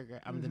last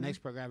paragraph. I mean, the next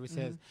paragraph. It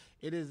says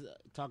it is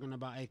talking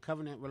about a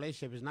covenant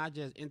relationship. It's not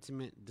just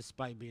intimate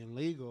despite being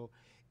legal.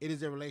 It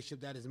is a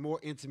relationship that is more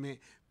intimate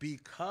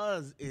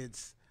because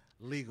it's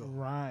legal.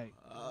 Right.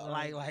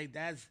 Like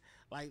that's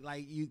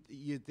like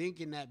you're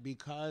thinking that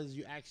because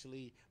you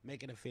actually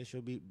make it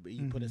official,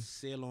 you put a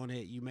seal on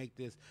it, you make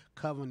this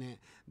covenant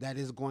that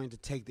is going to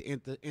take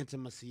the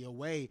intimacy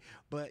away,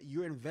 but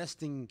you're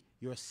investing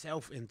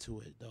yourself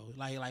into it though.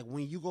 Like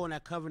when you go in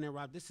that covenant,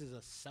 Rob, this is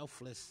a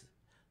selfless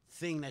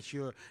thing that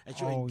you're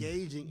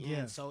engaging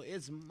in. So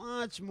it's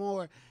much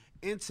more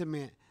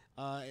intimate.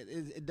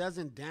 It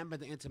doesn't dampen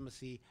the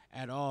intimacy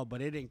at all,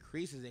 but it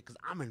increases it because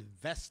I'm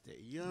invested.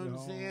 You know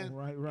what I'm saying?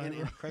 Right.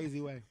 In a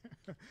crazy way.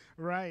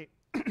 Right.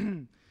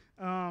 I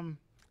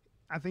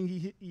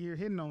think you're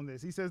hitting on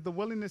this. He says the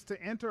willingness to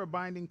enter a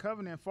binding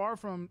covenant, far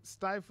from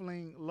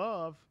stifling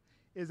love,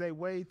 is a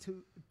way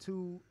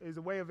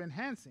of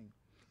enhancing,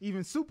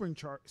 even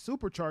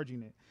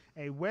supercharging it.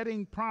 A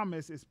wedding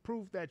promise is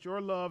proof that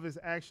your love is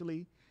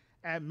actually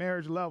at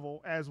marriage level,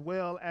 as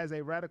well as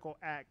a radical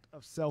act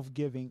of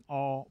self-giving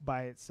all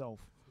by itself.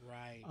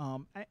 Right.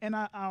 And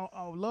I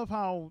love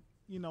how,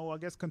 I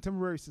guess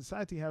contemporary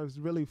society has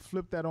really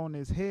flipped that on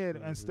its head.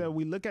 Instead,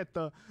 we look at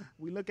the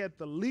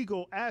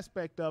legal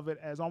aspect of it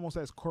as almost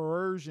as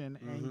coercion,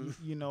 and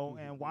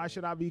and why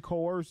should I be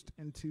coerced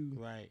into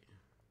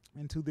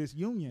this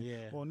union?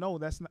 Yeah. Well, no,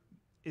 that's not.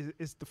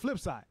 It's the flip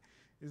side.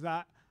 Is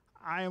that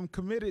I am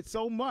committed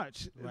so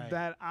much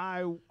that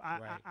I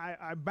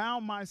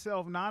bound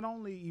myself not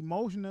only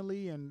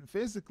emotionally and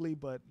physically,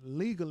 but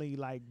legally,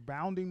 like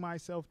bounding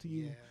myself to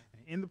you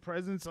in the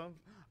presence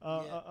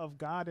of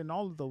God and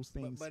all of those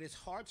things. But it's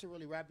hard to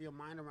really wrap your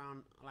mind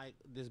around like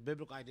this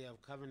biblical idea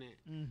of covenant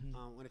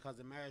when it comes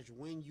to marriage.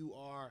 When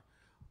your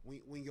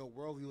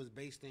worldview is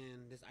based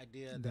in this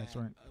idea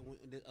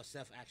of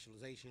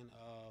self-actualization,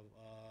 of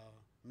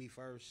me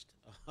first,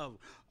 of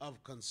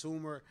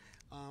consumer,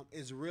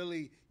 is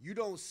really, you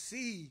don't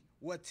see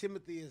what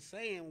Timothy is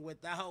saying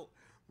without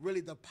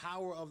really the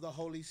power of the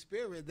Holy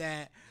Spirit,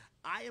 that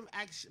I am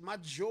actually, my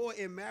joy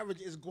in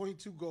marriage is going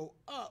to go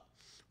up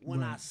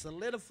when I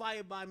solidify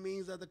it by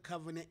means of the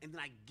covenant, and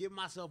then I give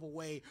myself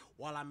away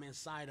while I'm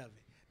inside of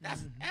it.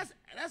 That's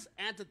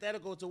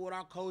antithetical to what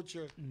our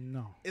culture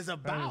is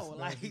about.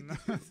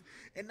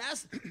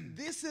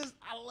 This is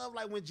I love,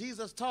 like when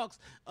Jesus talks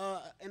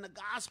in the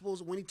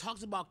Gospels, when he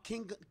talks about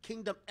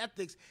kingdom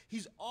ethics,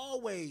 he's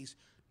always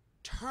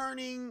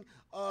turning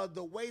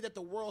the way that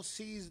the world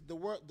sees the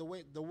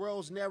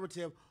world's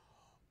narrative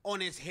on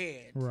its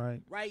head,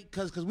 right?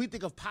 Because we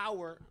think of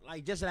power,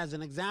 like just as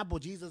an example,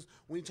 Jesus,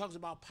 when he talks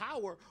about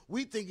power,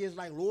 we think it's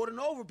like lording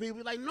over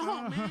people. Like,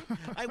 no, man.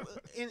 Like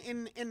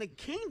in the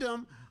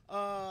kingdom,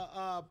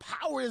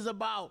 power is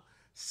about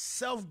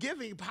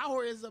self-giving.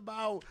 Power is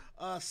about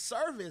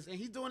service, and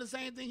he's doing the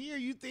same thing here.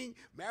 You think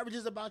marriage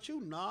is about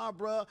you? Nah,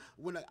 bruh.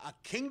 When a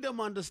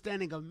kingdom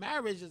understanding of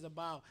marriage is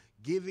about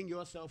giving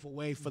yourself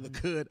away for the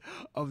good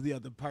of the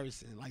other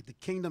person. Like, the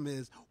kingdom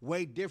is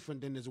way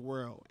different than this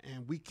world,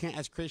 and we can't,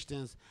 as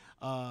Christians,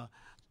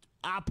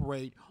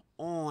 operate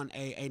on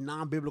a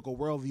non-biblical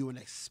worldview and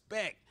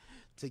expect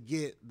to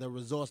get the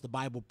results the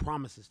Bible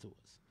promises to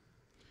us.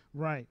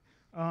 Right.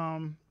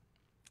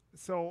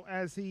 So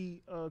as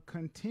he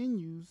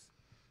continues,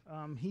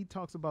 he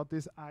talks about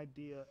this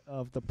idea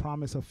of the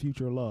promise of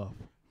future love.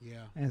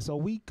 Yeah. And so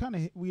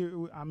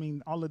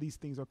all of these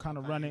things are kind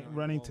of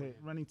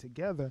running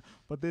together.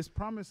 But this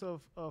promise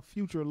of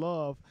future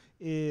love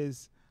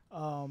is,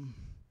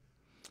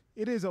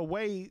 it is a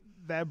way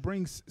that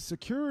brings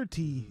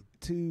security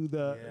to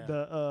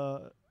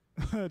the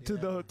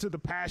to the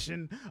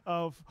passion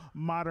of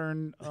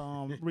modern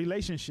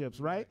relationships,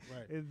 right?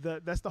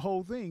 That's the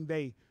whole thing.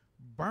 They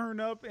burn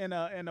up in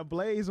a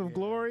blaze of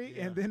glory,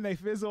 and then they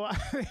fizzle out,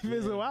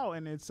 out,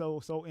 and it's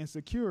so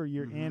insecure.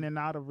 You're in and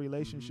out of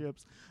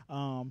relationships.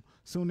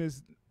 Soon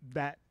as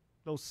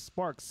those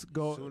sparks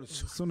go,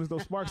 soon as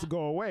those sparks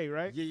go away,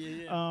 right?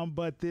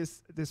 But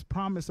this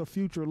promise of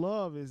future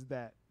love is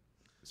that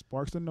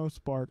sparks or no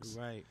sparks,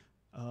 right?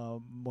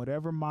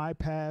 Whatever my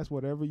past,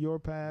 whatever your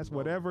past,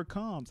 whatever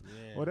comes,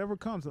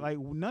 like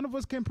none of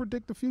us can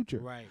predict the future,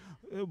 right?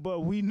 But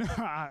we know,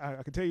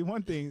 I can tell you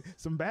one thing: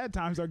 some bad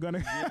times are gonna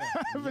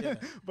happen.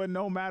 But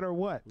no matter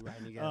what,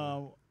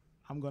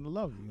 I'm gonna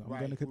love you. I'm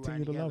gonna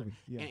continue to love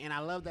you. And I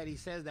love that he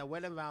says that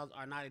wedding vows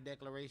are not a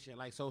declaration.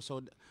 Like so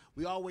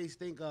we always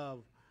think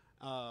of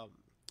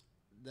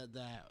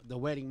the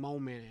wedding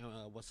moment.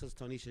 Well,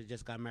 Sister Tonisha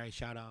just got married.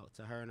 Shout out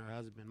to her and her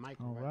husband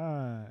Michael. All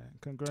right,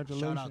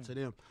 congratulations. Shout out to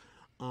them.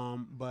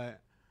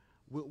 But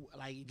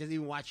like just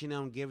even watching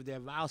them give their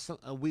vows,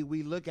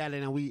 we look at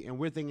it and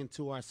we're thinking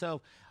to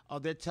ourselves, oh,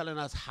 they're telling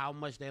us how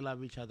much they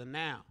love each other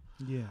now.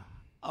 Yeah.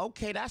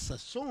 Okay, that's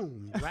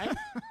assumed, right?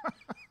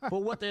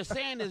 But what they're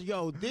saying is,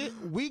 yo,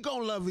 we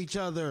gonna love each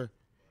other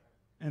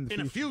in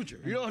the future.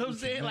 You know what I'm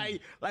saying?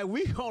 Like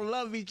we gonna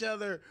love each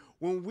other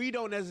when we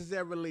don't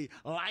necessarily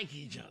like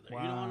each other.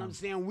 Wow. You know what I'm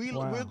saying?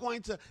 We're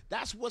going to.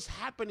 That's what's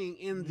happening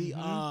in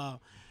the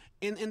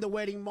in the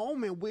wedding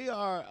moment. We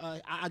are.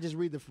 I just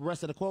read the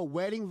rest of the quote.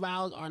 Wedding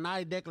vows are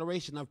not a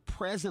declaration of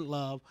present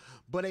love,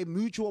 but a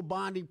mutual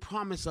bonding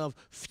promise of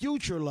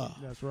future love.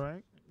 That's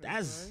right.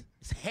 That's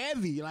it's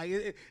heavy.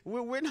 Like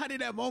we're not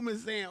in that moment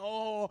saying,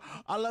 "Oh,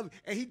 I love."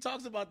 And he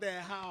talks about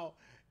that how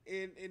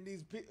in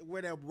these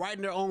where they're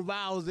writing their own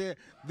vows,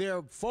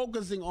 they're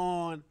focusing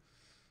on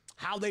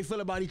how they feel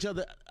about each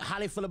other, how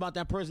they feel about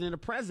that person in the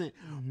present.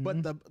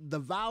 But the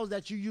vows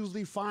that you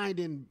usually find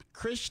in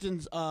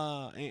Christians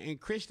in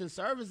Christian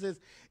services,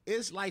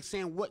 it's like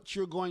saying what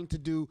you're going to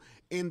do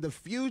in the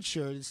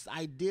future. This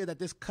idea that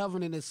this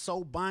covenant is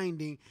so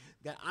binding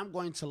that I'm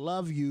going to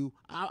love you.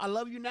 I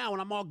love you now,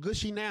 and I'm all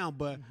gushy now,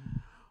 but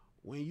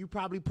when you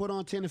probably put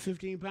on 10 to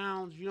 15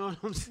 pounds, you know what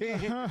I'm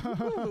saying?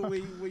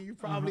 when you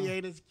probably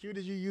ain't as cute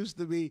as you used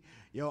to be,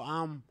 yo,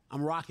 I'm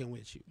rocking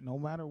with you. No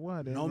matter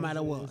what. No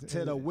matter what,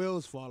 till the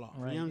wheels fall off.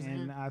 Right. You know what I'm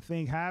saying? And I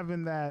think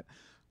having that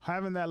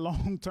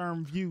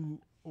long-term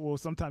view will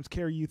sometimes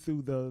carry you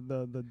through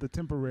the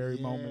temporary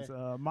moments.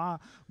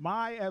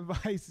 My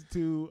advice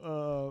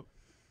to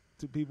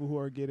people who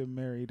are getting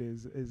married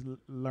is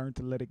learn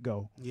to let it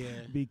go. Yeah.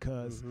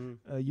 Because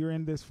you're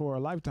in this for a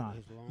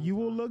lifetime. You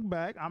will look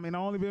back. I mean,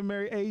 I've only been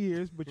married 8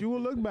 years, but you will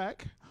look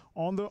back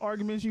on the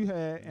arguments you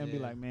had and be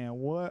like, man,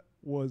 what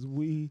was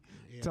we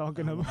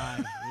talking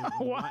about?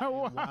 Why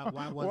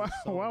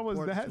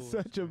was that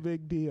such a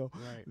big deal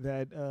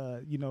that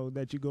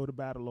that you go to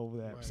battle over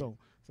that? Right. So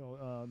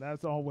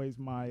that's always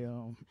my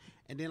and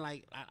then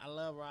like I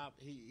love Rob.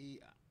 He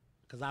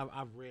because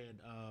I've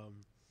read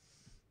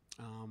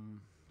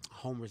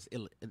Homer's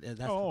Iliad.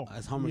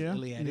 That's Homer's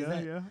Iliad.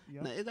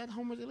 Is that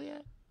Homer's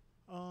Iliad?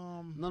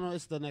 No,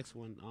 it's the next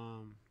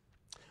one.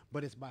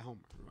 But it's by Homer.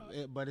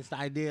 But it's the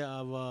idea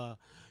of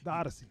the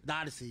Odyssey. The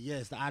Odyssey,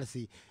 yes, the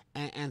Odyssey.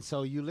 And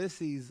so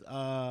Ulysses,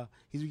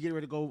 he's getting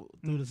ready to go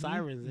through the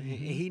sirens, and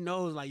he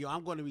knows like, yo,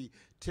 I'm going to be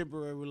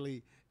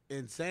temporarily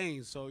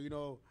insane. So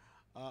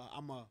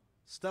I'm gonna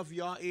stuff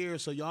y'all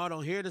ears so y'all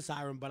don't hear the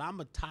siren, but I'm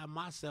gonna tie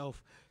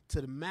myself to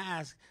the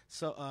mast.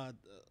 So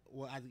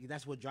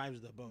that's what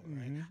drives the boat,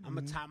 right? I'm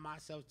gonna tie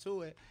myself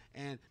to it,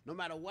 and no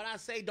matter what I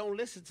say, don't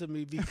listen to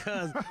me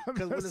because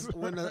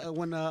when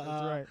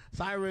the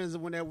sirens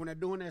when they're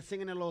doing that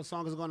singing their little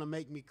song is gonna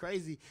make me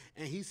crazy.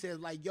 And he says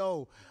like,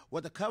 yo,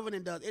 what the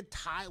covenant does, it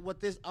ties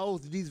what this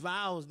oath, these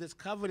vows, this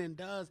covenant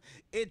does,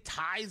 it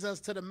ties us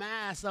to the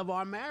mast of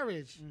our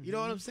marriage. You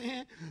know what I'm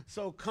saying?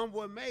 So come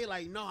what may,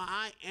 like, no,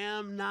 I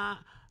am not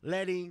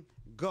letting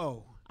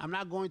go. I'm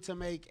not going to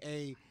make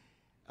a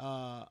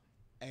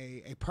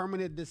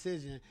permanent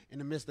decision in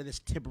the midst of this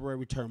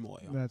temporary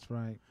turmoil. That's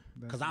right.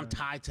 Because I'm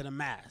tied to the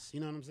mast.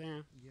 You know what I'm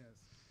saying?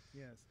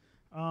 Yes.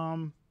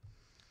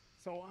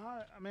 So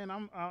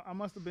I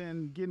must have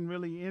been getting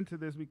really into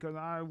this because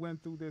I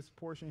went through this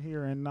portion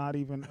here and not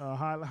even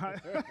highlight.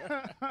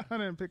 I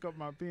didn't pick up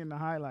my pen to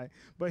highlight.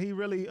 But he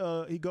really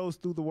he goes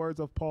through the words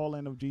of Paul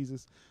and of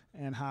Jesus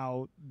and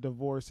how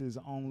divorce is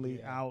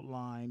only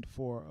outlined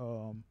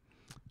for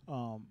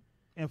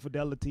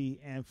infidelity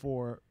and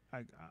for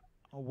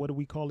what do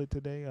we call it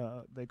today?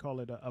 They call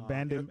it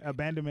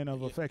abandonment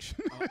of affection.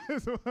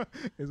 is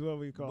what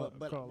we call it.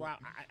 But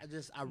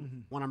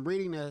when I'm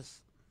reading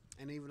this,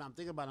 and even I'm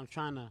thinking about it, I'm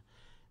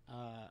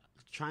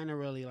trying to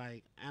really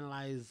like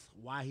analyze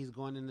why he's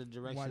going in the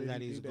direction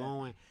that he's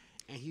going,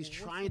 and he's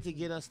trying to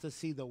get us to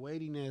see the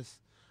weightiness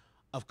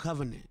of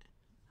covenant.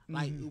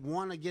 Like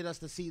want to get us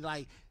to see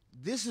like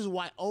this is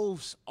why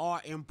oaths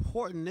are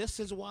important. This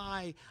is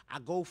why I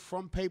go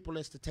from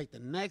paperless to take the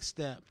next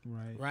step,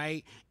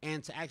 right?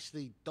 And to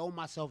actually throw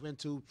myself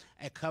into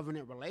a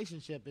covenant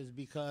relationship is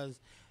because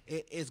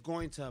it's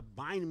going to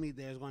bind me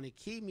there. It's going to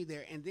keep me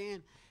there. And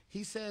then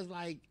he says,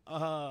 like,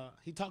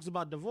 he talks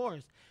about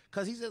divorce.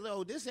 Because he says,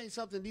 oh, this ain't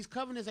something, these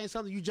covenants ain't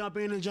something you jump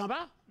in and jump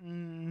out.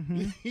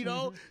 You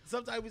know?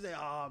 Sometimes we say,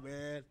 oh,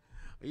 man,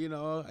 you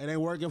know, it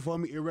ain't working for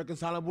me,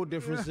 irreconcilable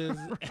differences.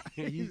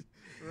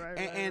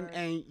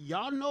 And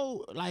y'all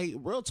know, like,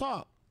 real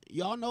talk,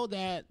 y'all know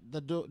that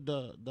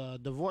the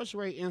divorce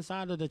rate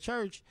inside of the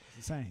church,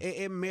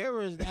 it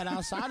mirrors that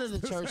outside of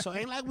the church. So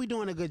ain't like we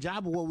doing a good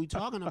job of what we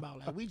talking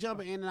about. Like, we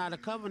jumping in and out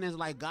of covenants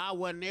like God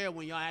wasn't there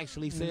when y'all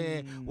actually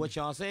said what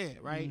y'all said,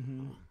 right?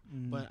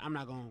 But I'm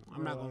not gonna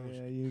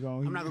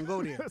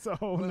go there.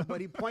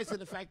 But he points to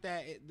the fact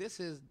that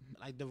this is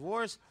like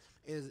divorce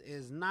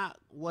is not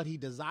what he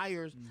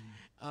desires,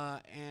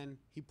 and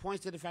he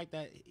points to the fact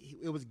that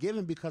it was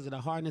given because of the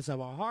hardness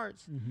of our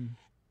hearts.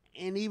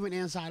 And even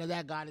inside of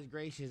that, God is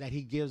gracious that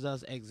he gives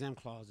us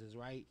exempt clauses,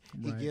 right?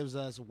 He gives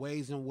us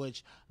ways in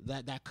which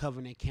that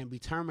covenant can be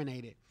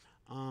terminated.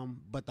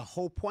 But the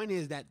whole point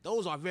is that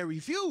those are very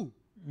few.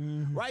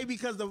 Right,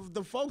 because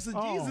the folks of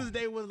Jesus,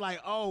 they was like,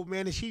 oh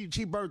man, she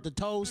burnt the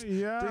toast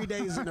 3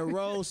 days in a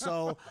row,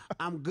 so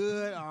I'm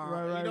good.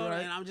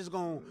 And I'm just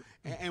going.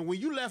 And when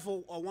you left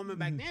a woman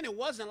back then, it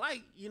wasn't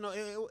like, you know,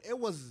 it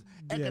was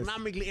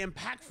economically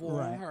impactful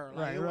on her.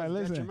 Like, it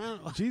was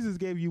detrimental. Jesus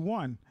gave you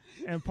one,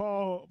 and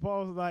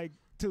Paul's like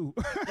two,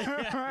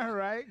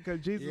 right? Because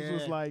Jesus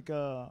was like.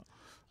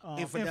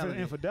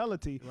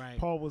 Infidelity. Right.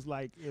 Paul was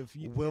like, if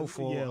you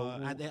willful,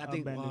 I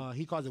think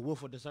he calls it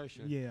willful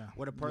desertion. Yeah,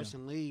 where the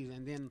person leaves,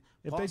 and then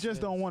if they just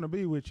don't want to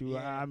be with you,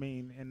 I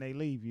mean, and they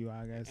leave you,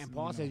 I guess. And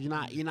Paul says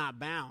you're not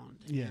bound.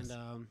 Yes.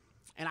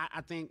 And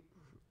I think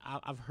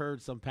I've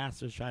heard some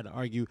pastors try to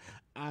argue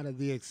out of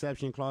the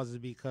exception clauses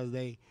because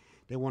they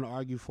want to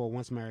argue for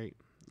once married,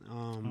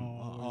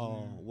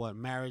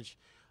 marriage,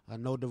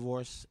 no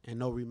divorce and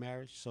no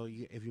remarriage. So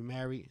if you're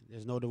married,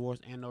 there's no divorce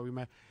and no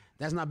remarriage.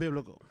 That's not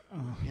biblical,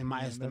 in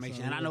my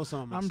estimation. And I know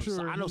some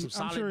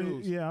solid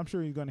dudes. Yeah, I'm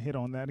sure you're going to hit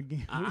on that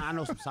again. I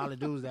know some solid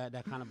dudes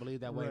that kind of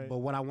believe that way. But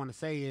what I want to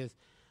say is,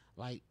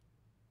 like,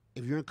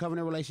 if you're in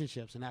covenant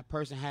relationships and that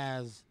person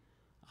has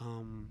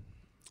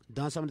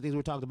done some of the things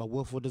we're talking about,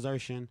 willful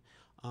desertion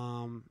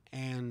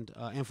and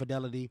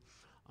infidelity,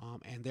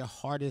 and their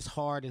heart is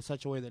hard in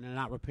such a way that they're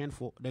not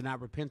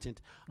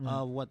repentant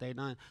of what they've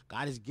done,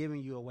 God is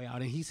giving you a way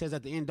out. And he says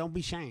at the end, don't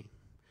be shamed.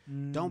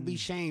 Don't be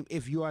shamed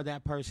if you are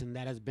that person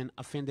that has been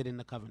offended in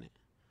the covenant.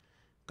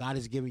 God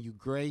is giving you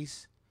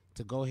grace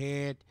to go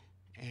ahead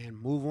and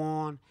move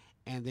on,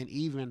 and then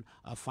even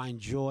find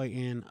joy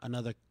in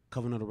another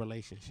covenantal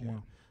relationship.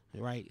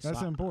 Right,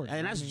 that's important,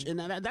 and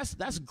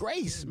that's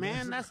grace,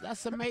 man.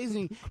 That's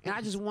amazing, and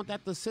I just want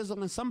that to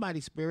sizzle in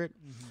somebody's spirit,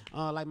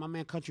 like my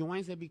man Country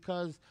Wayne said,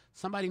 because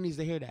somebody needs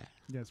to hear that.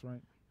 That's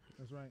right.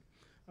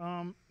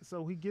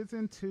 So he gets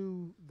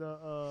into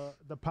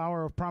the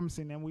power of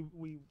promising, and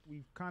we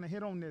kind of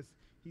hit on this.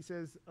 He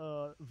says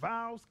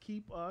vows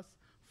keep us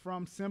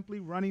from simply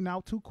running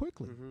out too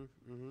quickly.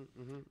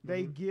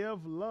 They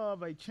give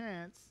love a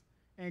chance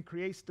and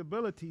create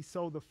stability,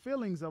 so the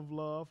feelings of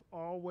love,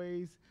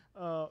 always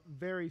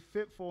very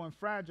fitful and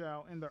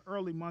fragile in the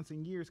early months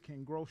and years,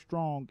 can grow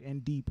strong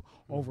and deep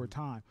over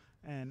time.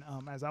 And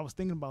as I was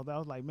thinking about that, I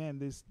was like, man,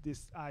 this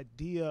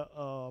idea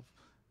of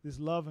this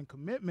love and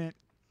commitment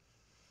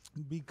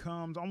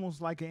becomes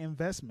almost like an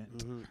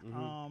investment.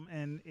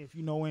 And if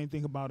you know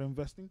anything about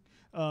investing,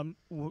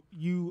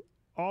 you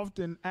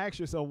often ask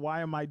yourself,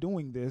 why am I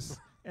doing this?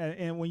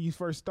 And when you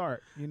first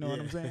start, you know what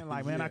I'm saying?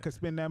 Like, man, I could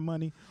spend that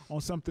money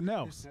on something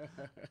else.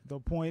 The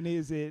point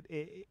is it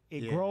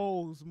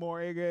grows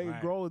more.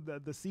 It grows.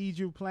 The seeds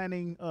you're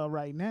planting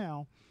right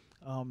now,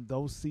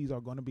 those seeds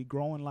are going to be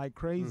growing like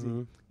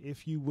crazy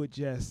if you would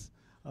just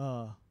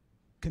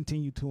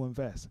continue to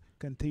invest,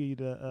 continue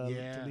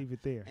to leave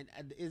it there.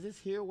 And is this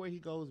here where he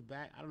goes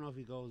back? I don't know if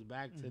he goes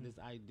back to this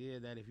idea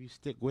that if you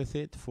stick with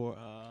it for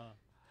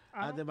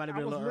I was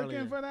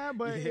looking for that,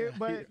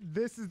 but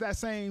this is that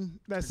same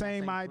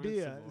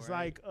idea. It's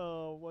right? Like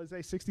what is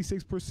it,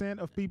 66%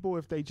 of people,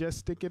 if they just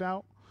stick it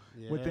out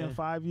within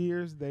 5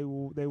 years, they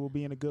will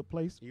be in a good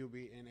place. You'll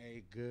be in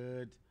a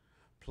good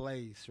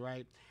place,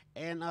 right?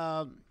 And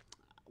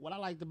what I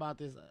liked about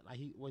this,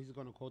 he's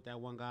going to quote that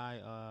one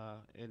guy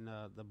in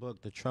the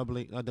book,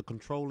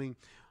 controlling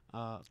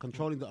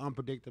the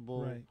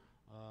unpredictable,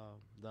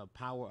 the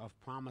power of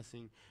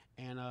promising,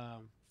 and I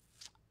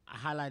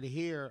highlighted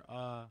here.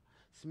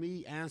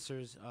 Smee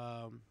answers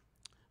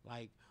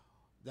like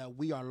that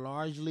we are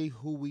largely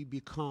who we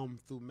become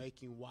through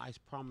making wise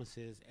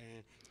promises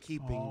and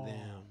keeping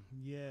them.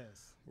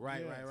 Yes.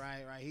 Right.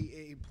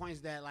 He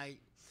points that like.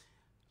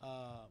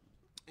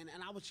 And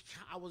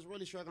I was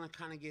really struggling to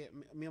kind of get,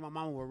 me and my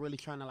mama were really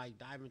trying to like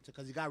dive into,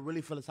 because he got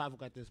really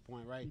philosophical at this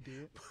point, right? He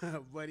did.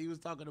 But he was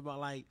talking about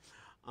like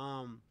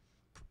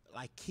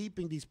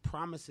keeping these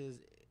promises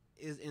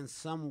is in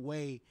some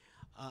way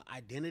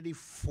identity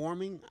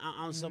forming,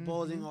 I'm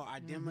supposing, or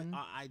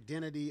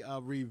identity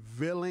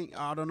revealing.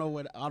 I don't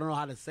know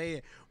how to say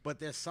it, but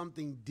there's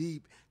something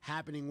deep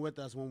happening with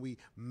us when we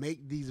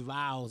make these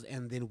vows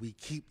and then we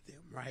keep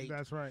them, right?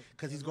 That's right.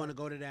 Because he's going to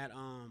go to that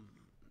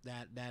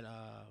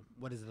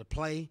what is it, a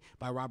play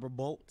by Robert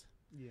Bolt.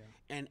 Yeah.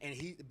 And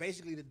he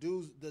basically, the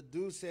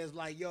dude says,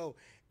 like, yo,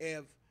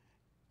 if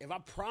I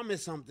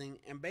promise something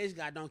and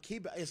basically I don't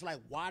keep it, it's like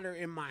water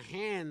in my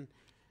hand.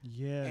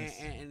 Yes.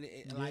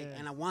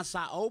 And once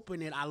I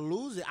open it, I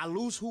lose it. I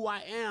lose who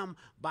I am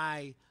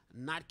by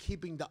not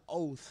keeping the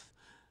oath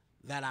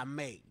that I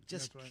make.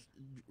 Just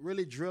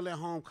really drilling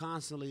home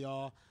constantly,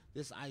 y'all,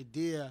 this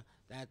idea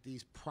that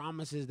these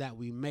promises that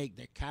we make,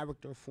 they're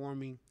character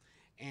forming,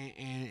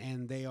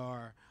 and they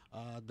are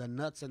the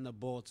nuts and the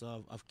bolts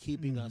of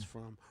keeping us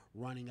from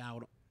running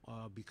out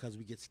because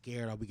we get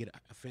scared or we get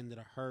offended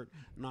or hurt.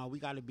 No, we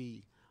got to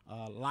be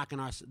locking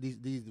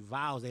these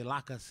vows. They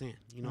lock us in.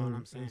 You know what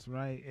I'm saying? That's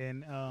right.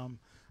 And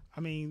I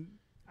mean,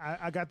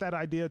 I got that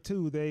idea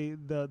too.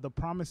 The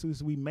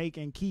promises we make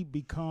and keep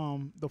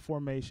become the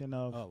formation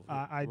of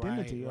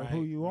identity of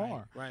who you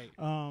are. Right.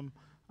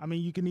 I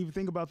mean, you can even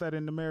think about that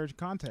in the marriage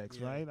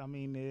context, right? I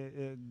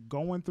mean,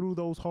 going through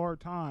those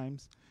hard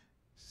times,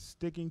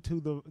 sticking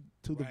to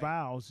the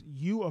vows,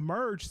 you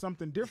emerge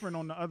something different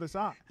on the other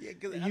side. Yeah,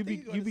 because you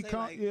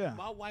become.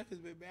 My wife has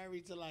been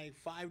married to like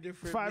five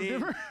different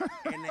men,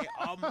 and they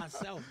all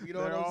myself. You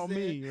know what I'm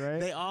saying? Me, right?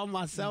 They all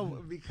myself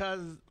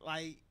because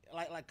like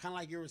kind of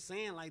like you were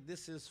saying, like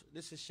this is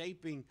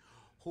shaping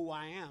who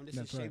I am. This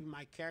is shaping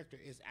my character.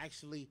 It's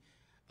actually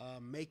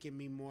making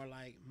me more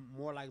like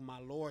my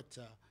Lord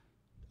to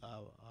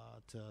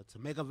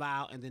make a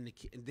vow and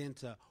then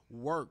to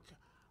work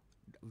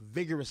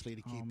vigorously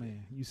to keep it. Oh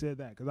man, you said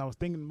that because I was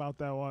thinking about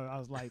that while I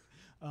was like,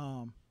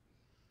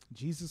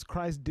 Jesus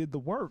Christ did the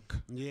work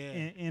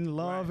in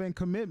love and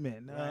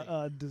commitment,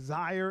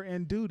 desire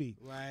and duty.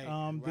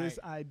 This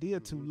idea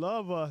to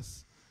love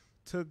us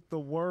took the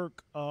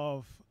work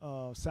of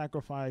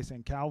sacrifice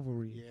and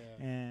Calvary,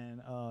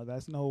 and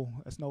that's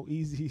no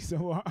easy.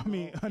 So I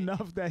mean,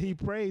 enough that he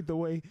prayed the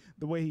way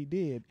he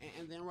did.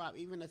 And then Rob,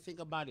 even to think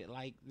about it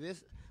like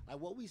this, like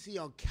what we see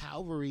on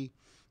Calvary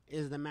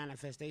is the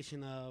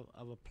manifestation of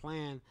a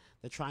plan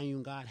the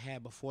triune God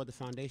had before the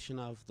foundation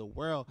of the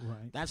world.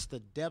 Right. That's the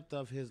depth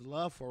of his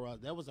love for us.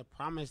 There was a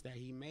promise that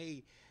he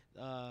made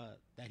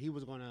that he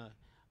was going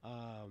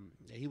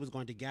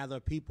to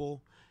gather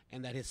people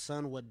and that his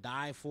son would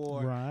die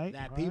for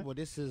people.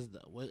 This is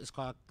what it's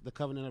called the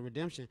covenant of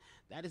redemption.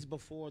 That is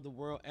before the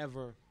world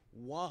ever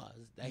was,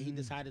 that he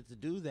decided to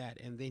do that,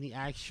 and then he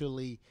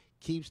actually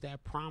keeps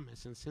that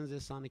promise and sends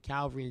his son to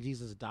Calvary, and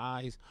Jesus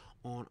dies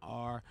on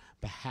our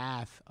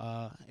behalf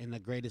in the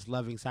greatest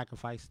loving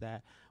sacrifice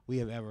that we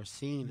have ever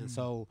seen. And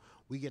so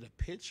we get a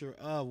picture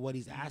of what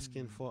he's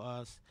asking for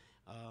us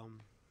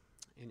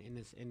in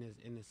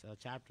this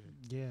chapter.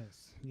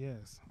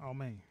 Yes. Oh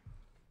man.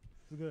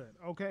 Good.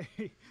 Okay.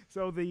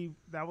 So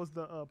that was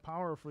the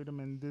power of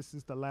freedom, and this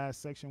is the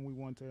last section we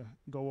want to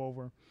go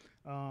over.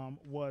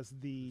 Was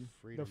the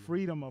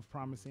freedom of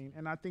promising,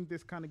 and I think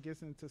this kind of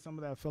gets into some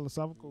of that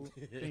philosophical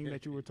thing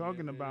that you were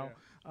talking about,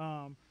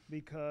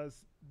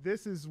 because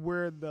this is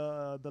where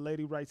the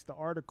lady writes the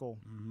article,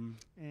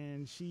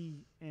 and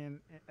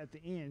at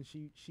the end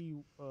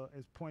she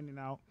is pointing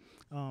out,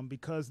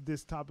 because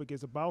this topic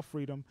is about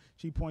freedom,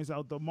 she points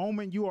out the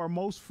moment you are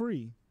most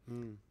free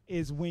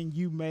is when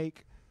you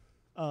make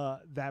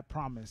that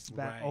promise,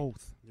 that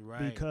oath,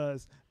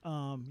 because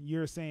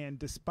you're saying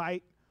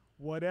despite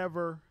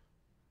whatever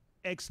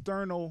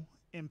external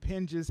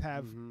impinges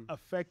have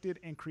affected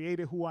and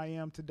created who I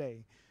am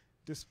today,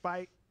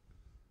 despite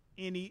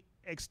any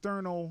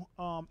external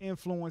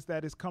influence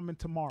that is coming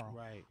tomorrow,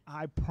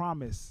 I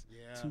promise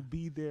to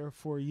be there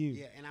for you.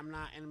 Yeah,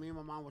 and me and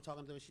my mom were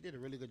talking to her. She did a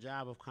really good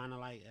job of kind of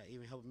like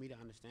even helping me to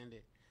understand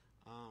it.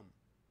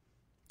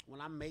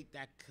 When I make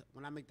that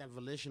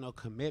volitional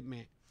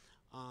commitment,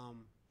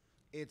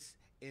 it's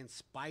in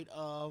spite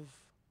of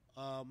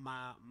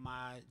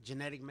my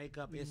genetic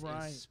makeup. It's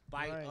in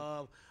spite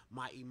of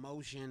my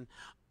emotion.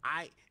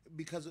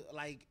 Because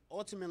like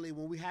ultimately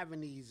when we having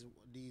these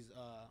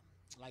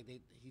like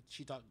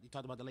he talked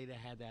about the lady that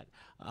had that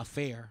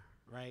affair,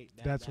 right?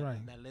 That's right.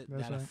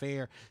 That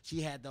affair.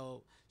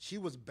 She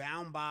was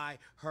bound by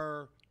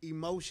her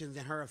emotions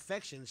and her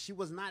affections. She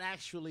was not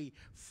actually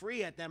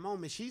free at that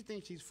moment. She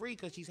thinks she's free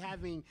because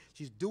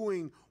she's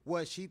doing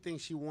what she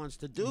thinks she wants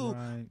to do,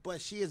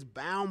 but she is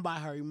bound by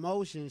her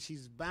emotions.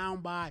 She's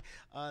bound by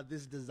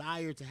this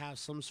desire to have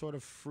some sort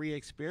of free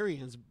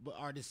experience,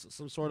 or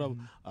some sort of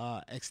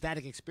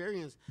ecstatic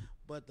experience.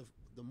 But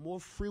the more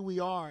free we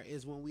are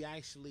is when we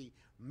actually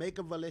make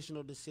a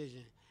volitional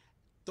decision,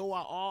 throw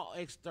out all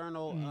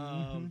external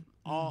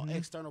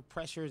external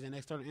pressures and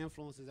external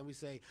influences, and we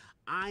say,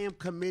 I am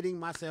committing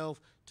myself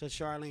to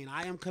Charlene.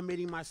 I am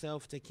committing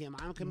myself to Kim.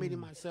 I'm committing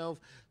myself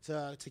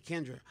to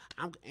Kendra.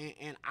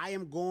 And I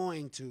am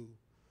going to,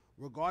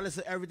 regardless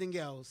of everything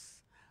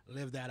else,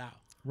 live that out.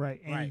 Right.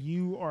 And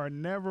you are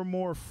never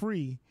more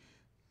free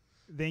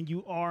than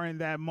you are in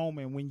that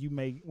moment when you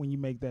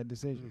make that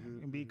decision.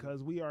 And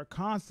because we are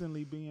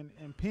constantly being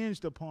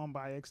impinged upon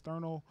by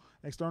external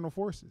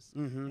forces.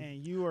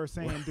 And you are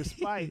saying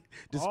despite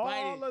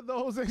all of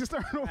those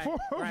external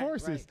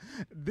forces,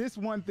 this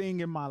one thing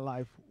in my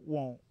life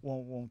won't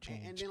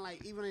change. And then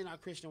like even in our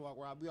Christian walk,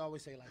 Rob, we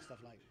always say like stuff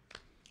like,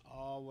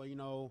 oh well, you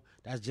know,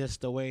 that's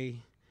just the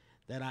way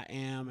that I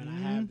am, and I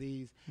have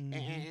these,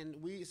 and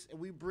we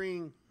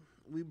bring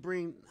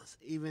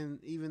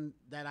even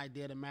that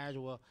idea to marriage.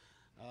 Well,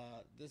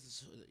 this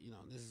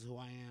is who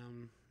I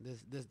am,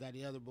 this that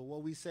the other. But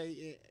what we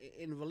say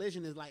in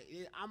religion is like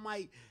I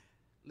might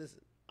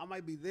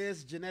be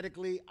this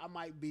genetically, I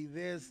might be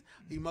this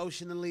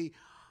emotionally,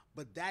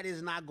 but that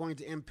is not going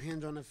to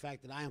impinge on the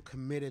fact that I am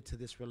committed to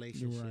this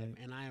relationship,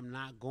 and I am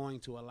not going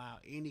to allow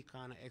any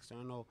kind of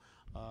external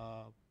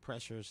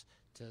pressures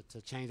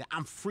to change that.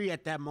 I'm free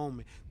at that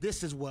moment.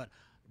 This is what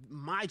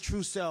my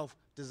true self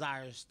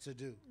desires to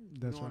do.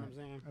 That's you know right. what I'm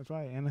saying? That's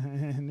right.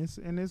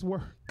 And it's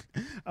work.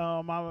 I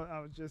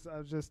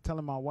was just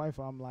telling my wife,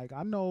 I'm like,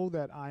 I know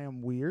that I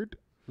am weird.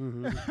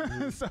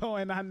 So,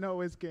 and I know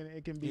it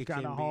can be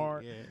kind of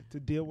hard to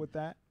deal with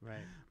that.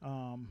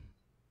 Right.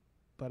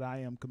 But I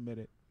am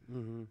committed.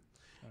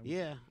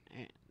 Yeah.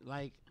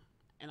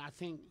 And I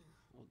think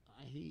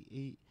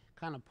he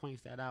kind of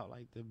points that out,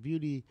 like the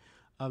beauty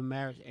of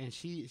marriage, and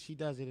she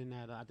does it in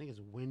that I think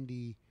it's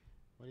Wendy,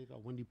 what do you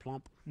call Wendy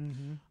Plump?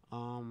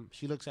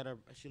 She looks at her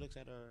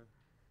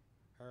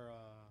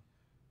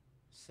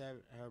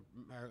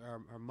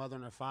mother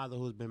and her father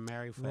who's been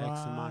married for X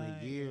amount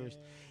of years,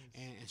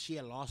 and she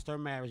had lost her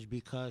marriage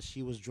because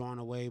she was drawn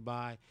away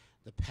by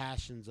the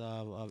passions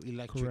of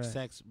electric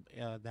sex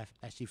that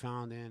she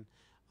found in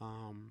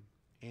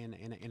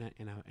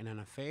an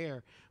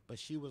affair. But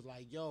she was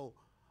like, yo,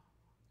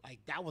 like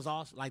that was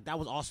awesome. Like that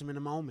was awesome in the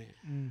moment.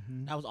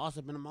 That was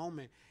awesome in the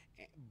moment.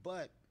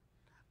 But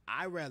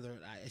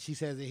she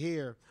says it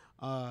here.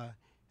 I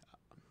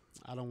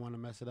don't want to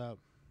mess it up.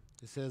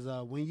 It says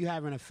when you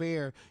have an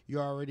affair, you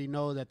already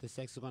know that the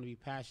sex is going to be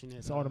passionate.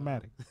 It's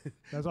automatic.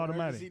 That's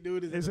automatic.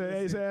 It's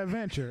an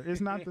adventure.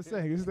 It's not the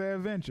sex. It's the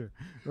adventure.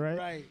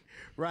 Right.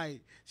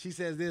 Right. She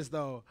says this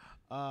though.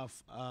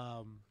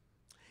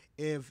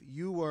 If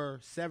you were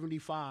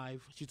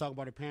 75, she's talking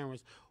about her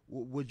parents.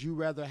 Would you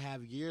rather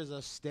have years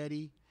of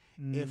steady,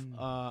 if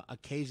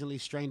occasionally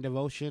strained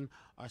devotion,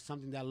 or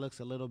something that looks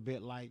a little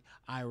bit like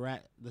Iraq,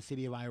 the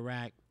city of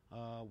Iraq,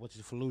 which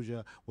is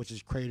Fallujah, which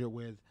is cratered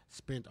with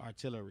spent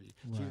artillery?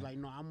 Right. She's like,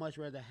 no, I'd much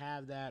rather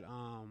have that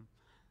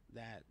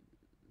that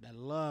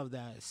love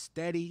that's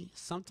steady,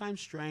 sometimes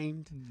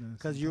strained,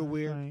 because you're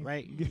weird, strained.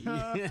 Right?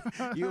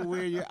 You're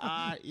weird, you're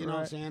odd. You know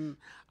what I'm saying?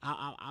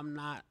 I'm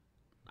not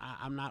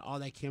all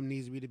that Kim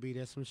needs me to be.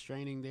 There's some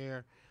straining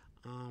there.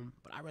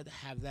 But I'd rather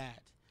have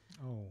that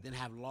than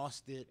have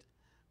lost it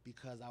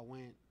because I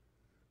went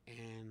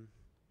and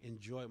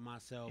enjoyed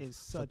myself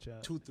for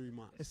 2-3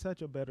 months. It's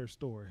such a better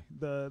story.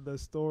 The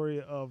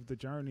story of the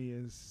journey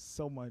is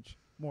so much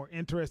more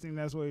interesting.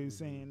 That's what he's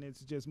saying.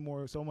 It's just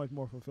so much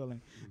more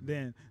fulfilling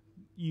than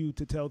you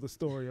to tell the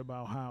story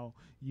about how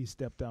you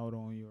stepped out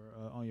on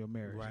your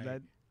marriage. Right.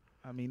 That's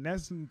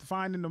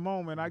fine in the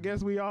moment. I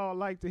guess we all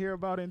like to hear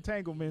about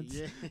entanglements,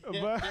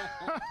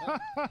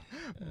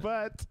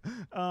 but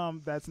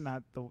that's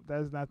not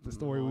the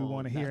story we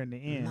want to hear in the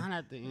end. Not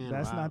at the end.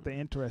 That's not the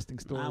interesting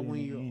story. Not when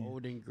you're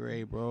old and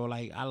gray, bro.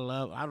 Like I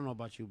don't know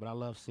about you, but I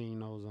love seeing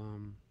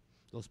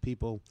those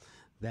people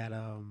that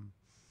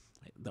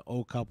like the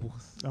old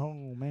couples. Oh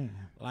man!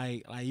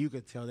 Like you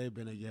could tell they've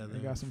been together. They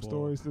got some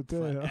stories to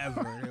tell.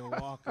 Forever. They're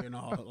walking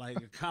all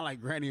kind of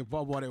like Granny and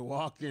Bubba. They're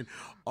walking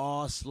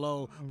all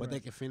slow, but they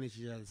can finish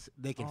each other.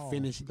 They can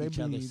finish each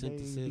other's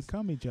sentences. They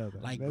become each other.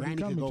 Like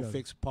Granny could go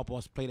fix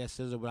Papa's plate at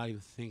scissor without even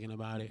thinking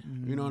about it.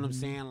 You know what I'm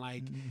saying?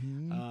 Like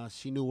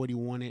she knew what he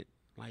wanted.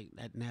 Like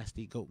that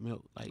nasty goat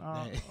milk, like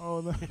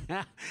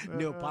that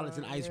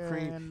Neapolitan ice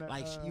cream. And,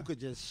 like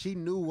she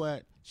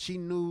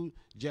knew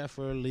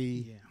Jeffrey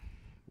Lee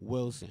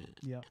Wilson.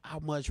 Yeah,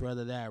 I'd much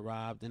rather that,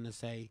 Rob, than to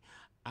say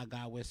I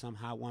got with some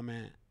hot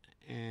woman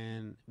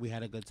and we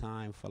had a good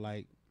time for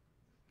like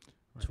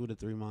 2 to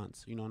 3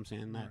 months. You know what I'm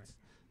saying?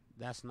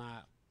 That's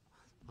not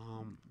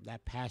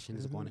that passion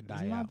is going to die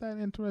out. It's not that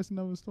interesting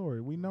of a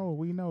story. We know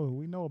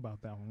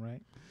about that one,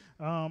 right?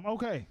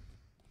 Okay.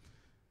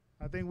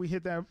 I think we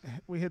hit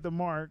the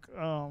mark.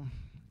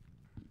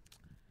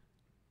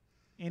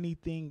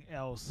 Anything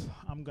else?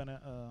 I'm gonna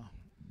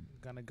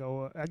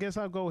go. I guess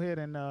I'll go ahead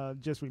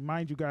and just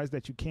remind you guys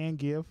that you can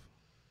give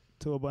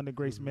to Abundant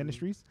Grace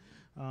Ministries.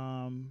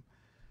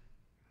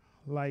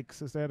 Like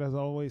Sister as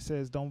always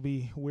says, don't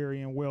be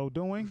weary in well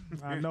doing.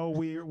 I know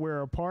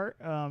we're apart.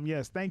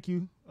 Yes, thank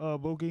you,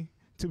 Boogie.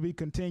 To be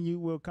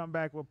continued. We'll come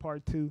back with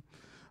part 2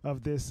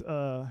 of this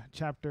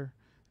chapter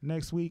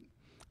next week.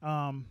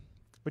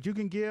 But you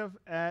can give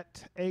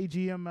at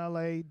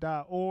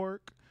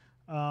agmla.org.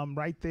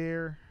 Right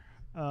there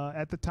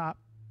at the top,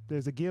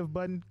 there's a give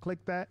button.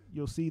 Click that.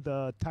 You'll see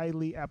the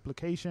Tidely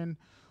application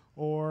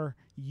or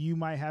you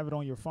might have it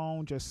on your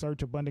phone. Just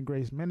search Abundant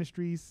Grace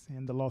Ministries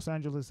in the Los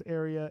Angeles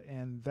area,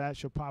 and that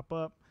should pop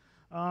up.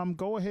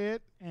 Go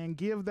ahead and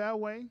give that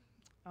way.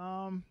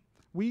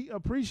 We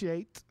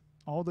appreciate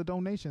all the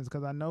donations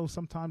because I know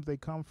sometimes they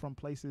come from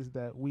places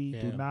that we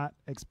do not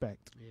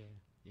expect.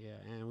 Yeah,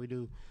 and we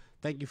do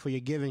thank you for your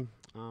giving,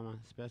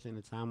 especially in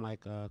a time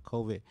like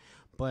COVID.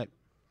 But,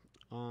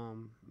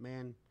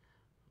 man,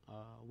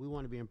 we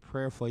want to be in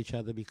prayer for each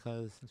other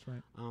because That's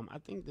right. I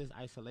think this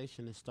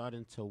isolation is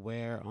starting to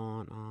wear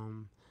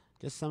on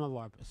just some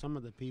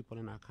of the people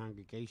in our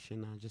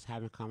congregation. Just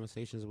having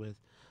conversations with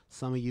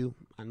some of you.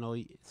 I know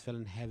it's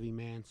feeling heavy,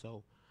 man.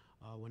 So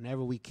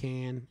whenever we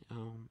can,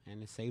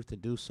 and it's safe to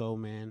do so,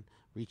 man,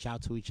 reach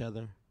out to each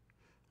other,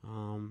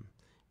 and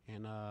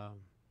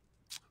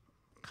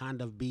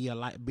kind of be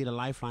the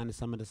lifeline to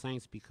some of the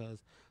saints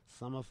because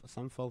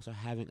some folks are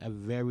having a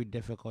very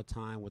difficult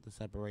time with the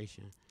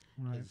separation.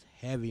 Right. It's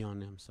heavy on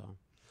them. So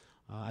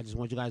I just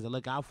want you guys to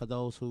look out for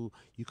those who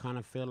you kind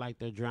of feel like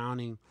they're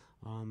drowning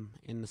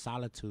in the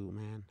solitude,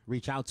 man.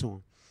 Reach out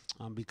to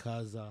them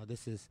because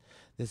this is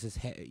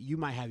you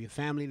might have your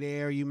family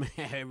there, you may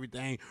have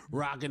everything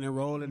rocking and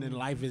rolling, and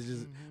life is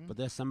just. But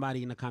there's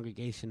somebody in the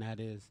congregation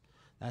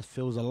that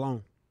feels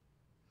alone,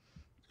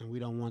 and we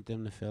don't want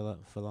them to feel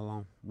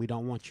alone. We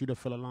don't want you to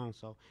feel alone.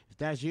 So if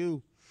that's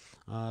you,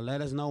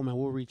 let us know, man.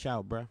 We'll reach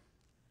out, bruh.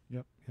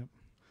 Yep.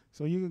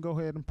 So you can go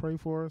ahead and pray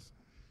for us.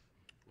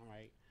 All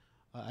right.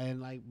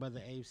 And like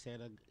Brother Abe said,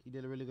 you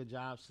did a really good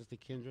job, Sister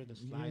Kendra. The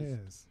slides,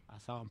 Yes. I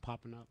saw them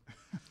popping up.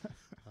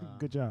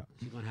 Good job.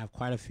 She's going to have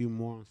quite a few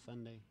more on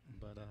Sunday,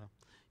 but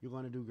you're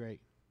going to do great.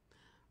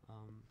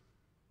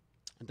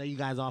 And thank you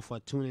guys all for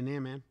tuning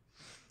in, man.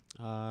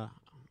 Our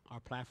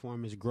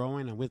platform is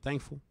growing, and we're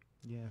thankful.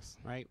 Yes.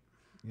 Right?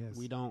 Yes.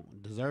 We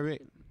don't deserve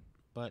it,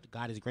 but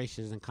God is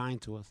gracious and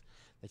kind to us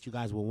that you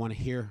guys will want to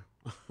hear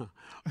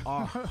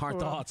our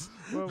thoughts.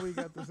 What we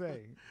got to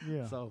say.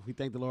 Yeah. So we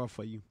thank the Lord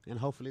for you, and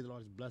hopefully the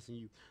Lord is blessing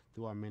you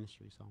through our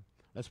ministry. So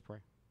let's pray.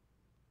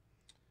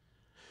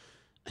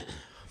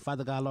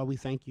 Father God, Lord, we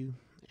thank you.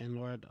 And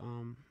Lord,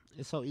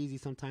 it's so easy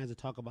sometimes to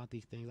talk about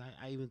these things.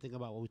 I even think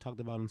about what we talked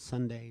about on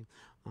Sunday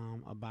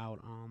about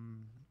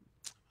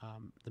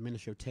the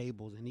ministry of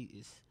tables. And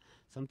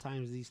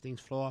sometimes these things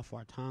flow off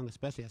our tongue,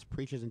 especially as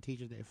preachers and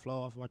teachers. They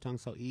flow off our tongue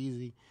so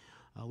easy.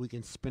 We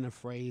can spin a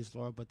phrase,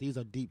 Lord, but these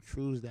are deep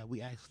truths that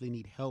we actually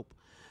need help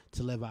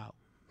to live out.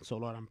 So,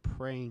 Lord, I'm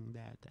praying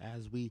that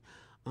as we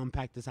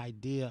unpack this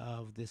idea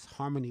of this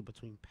harmony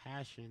between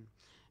passion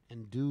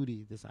and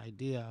duty, this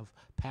idea of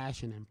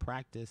passion and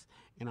practice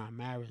in our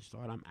marriage,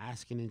 Lord, I'm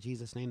asking in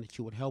Jesus' name that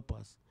you would help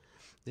us.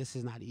 This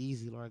is not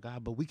easy, Lord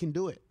God, but we can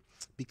do it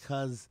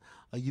because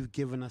you've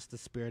given us the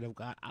Spirit of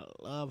God. I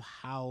love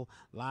how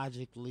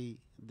logically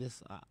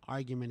this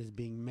argument is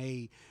being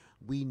made.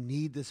 We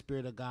need the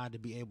Spirit of God to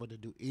be able to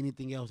do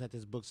anything else that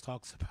this book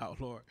talks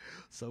about, Lord.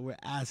 So we're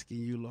asking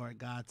you, Lord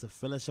God, to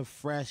fill us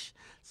afresh.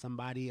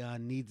 Somebody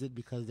needs it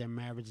because their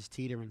marriage is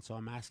teetering. So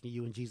I'm asking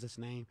you in Jesus'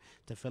 name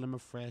to fill them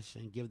afresh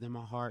and give them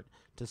a heart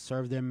to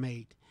serve their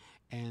mate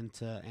and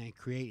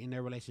create in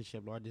their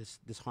relationship, Lord,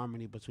 this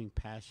harmony between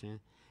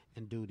passion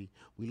and duty.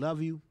 We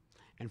love you.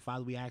 And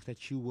Father, we ask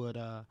that you would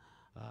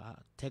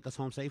take us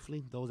home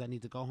safely, those that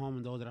need to go home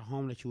and those that are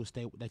home, that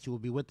you will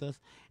be with us,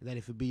 and that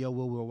if it be your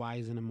will, we'll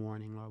rise in the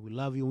morning, Lord. We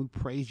love you and we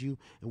praise you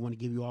and want to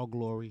give you all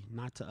glory,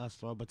 not to us,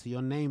 Lord, but to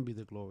your name be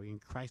the glory. In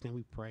Christ's name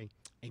we pray.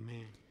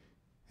 Amen.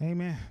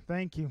 Amen.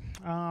 Thank you.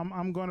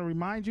 I'm going to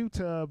remind you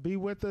to be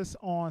with us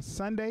on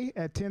Sunday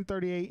at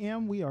 10:30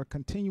 a.m. We are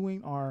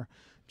continuing our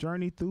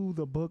journey through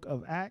the book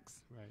of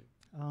Acts.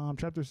 Right.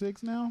 Chapter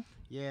 6 now?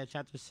 Yeah,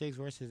 chapter 6,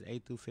 verses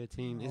 8 through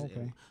 15.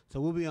 Okay. So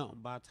we'll be on,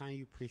 by the time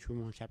you preach,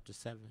 we're on chapter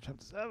 7.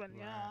 Chapter 7,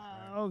 yeah.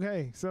 Right.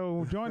 Okay,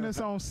 so join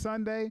us on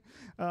Sunday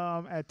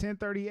at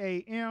 10:30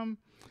 a.m.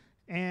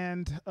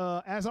 And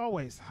as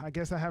always, I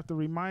guess I have to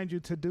remind you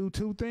to do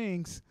two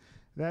things.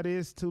 That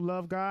is to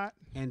love God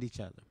And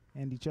each other.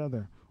 and each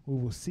other. We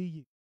will see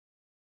you.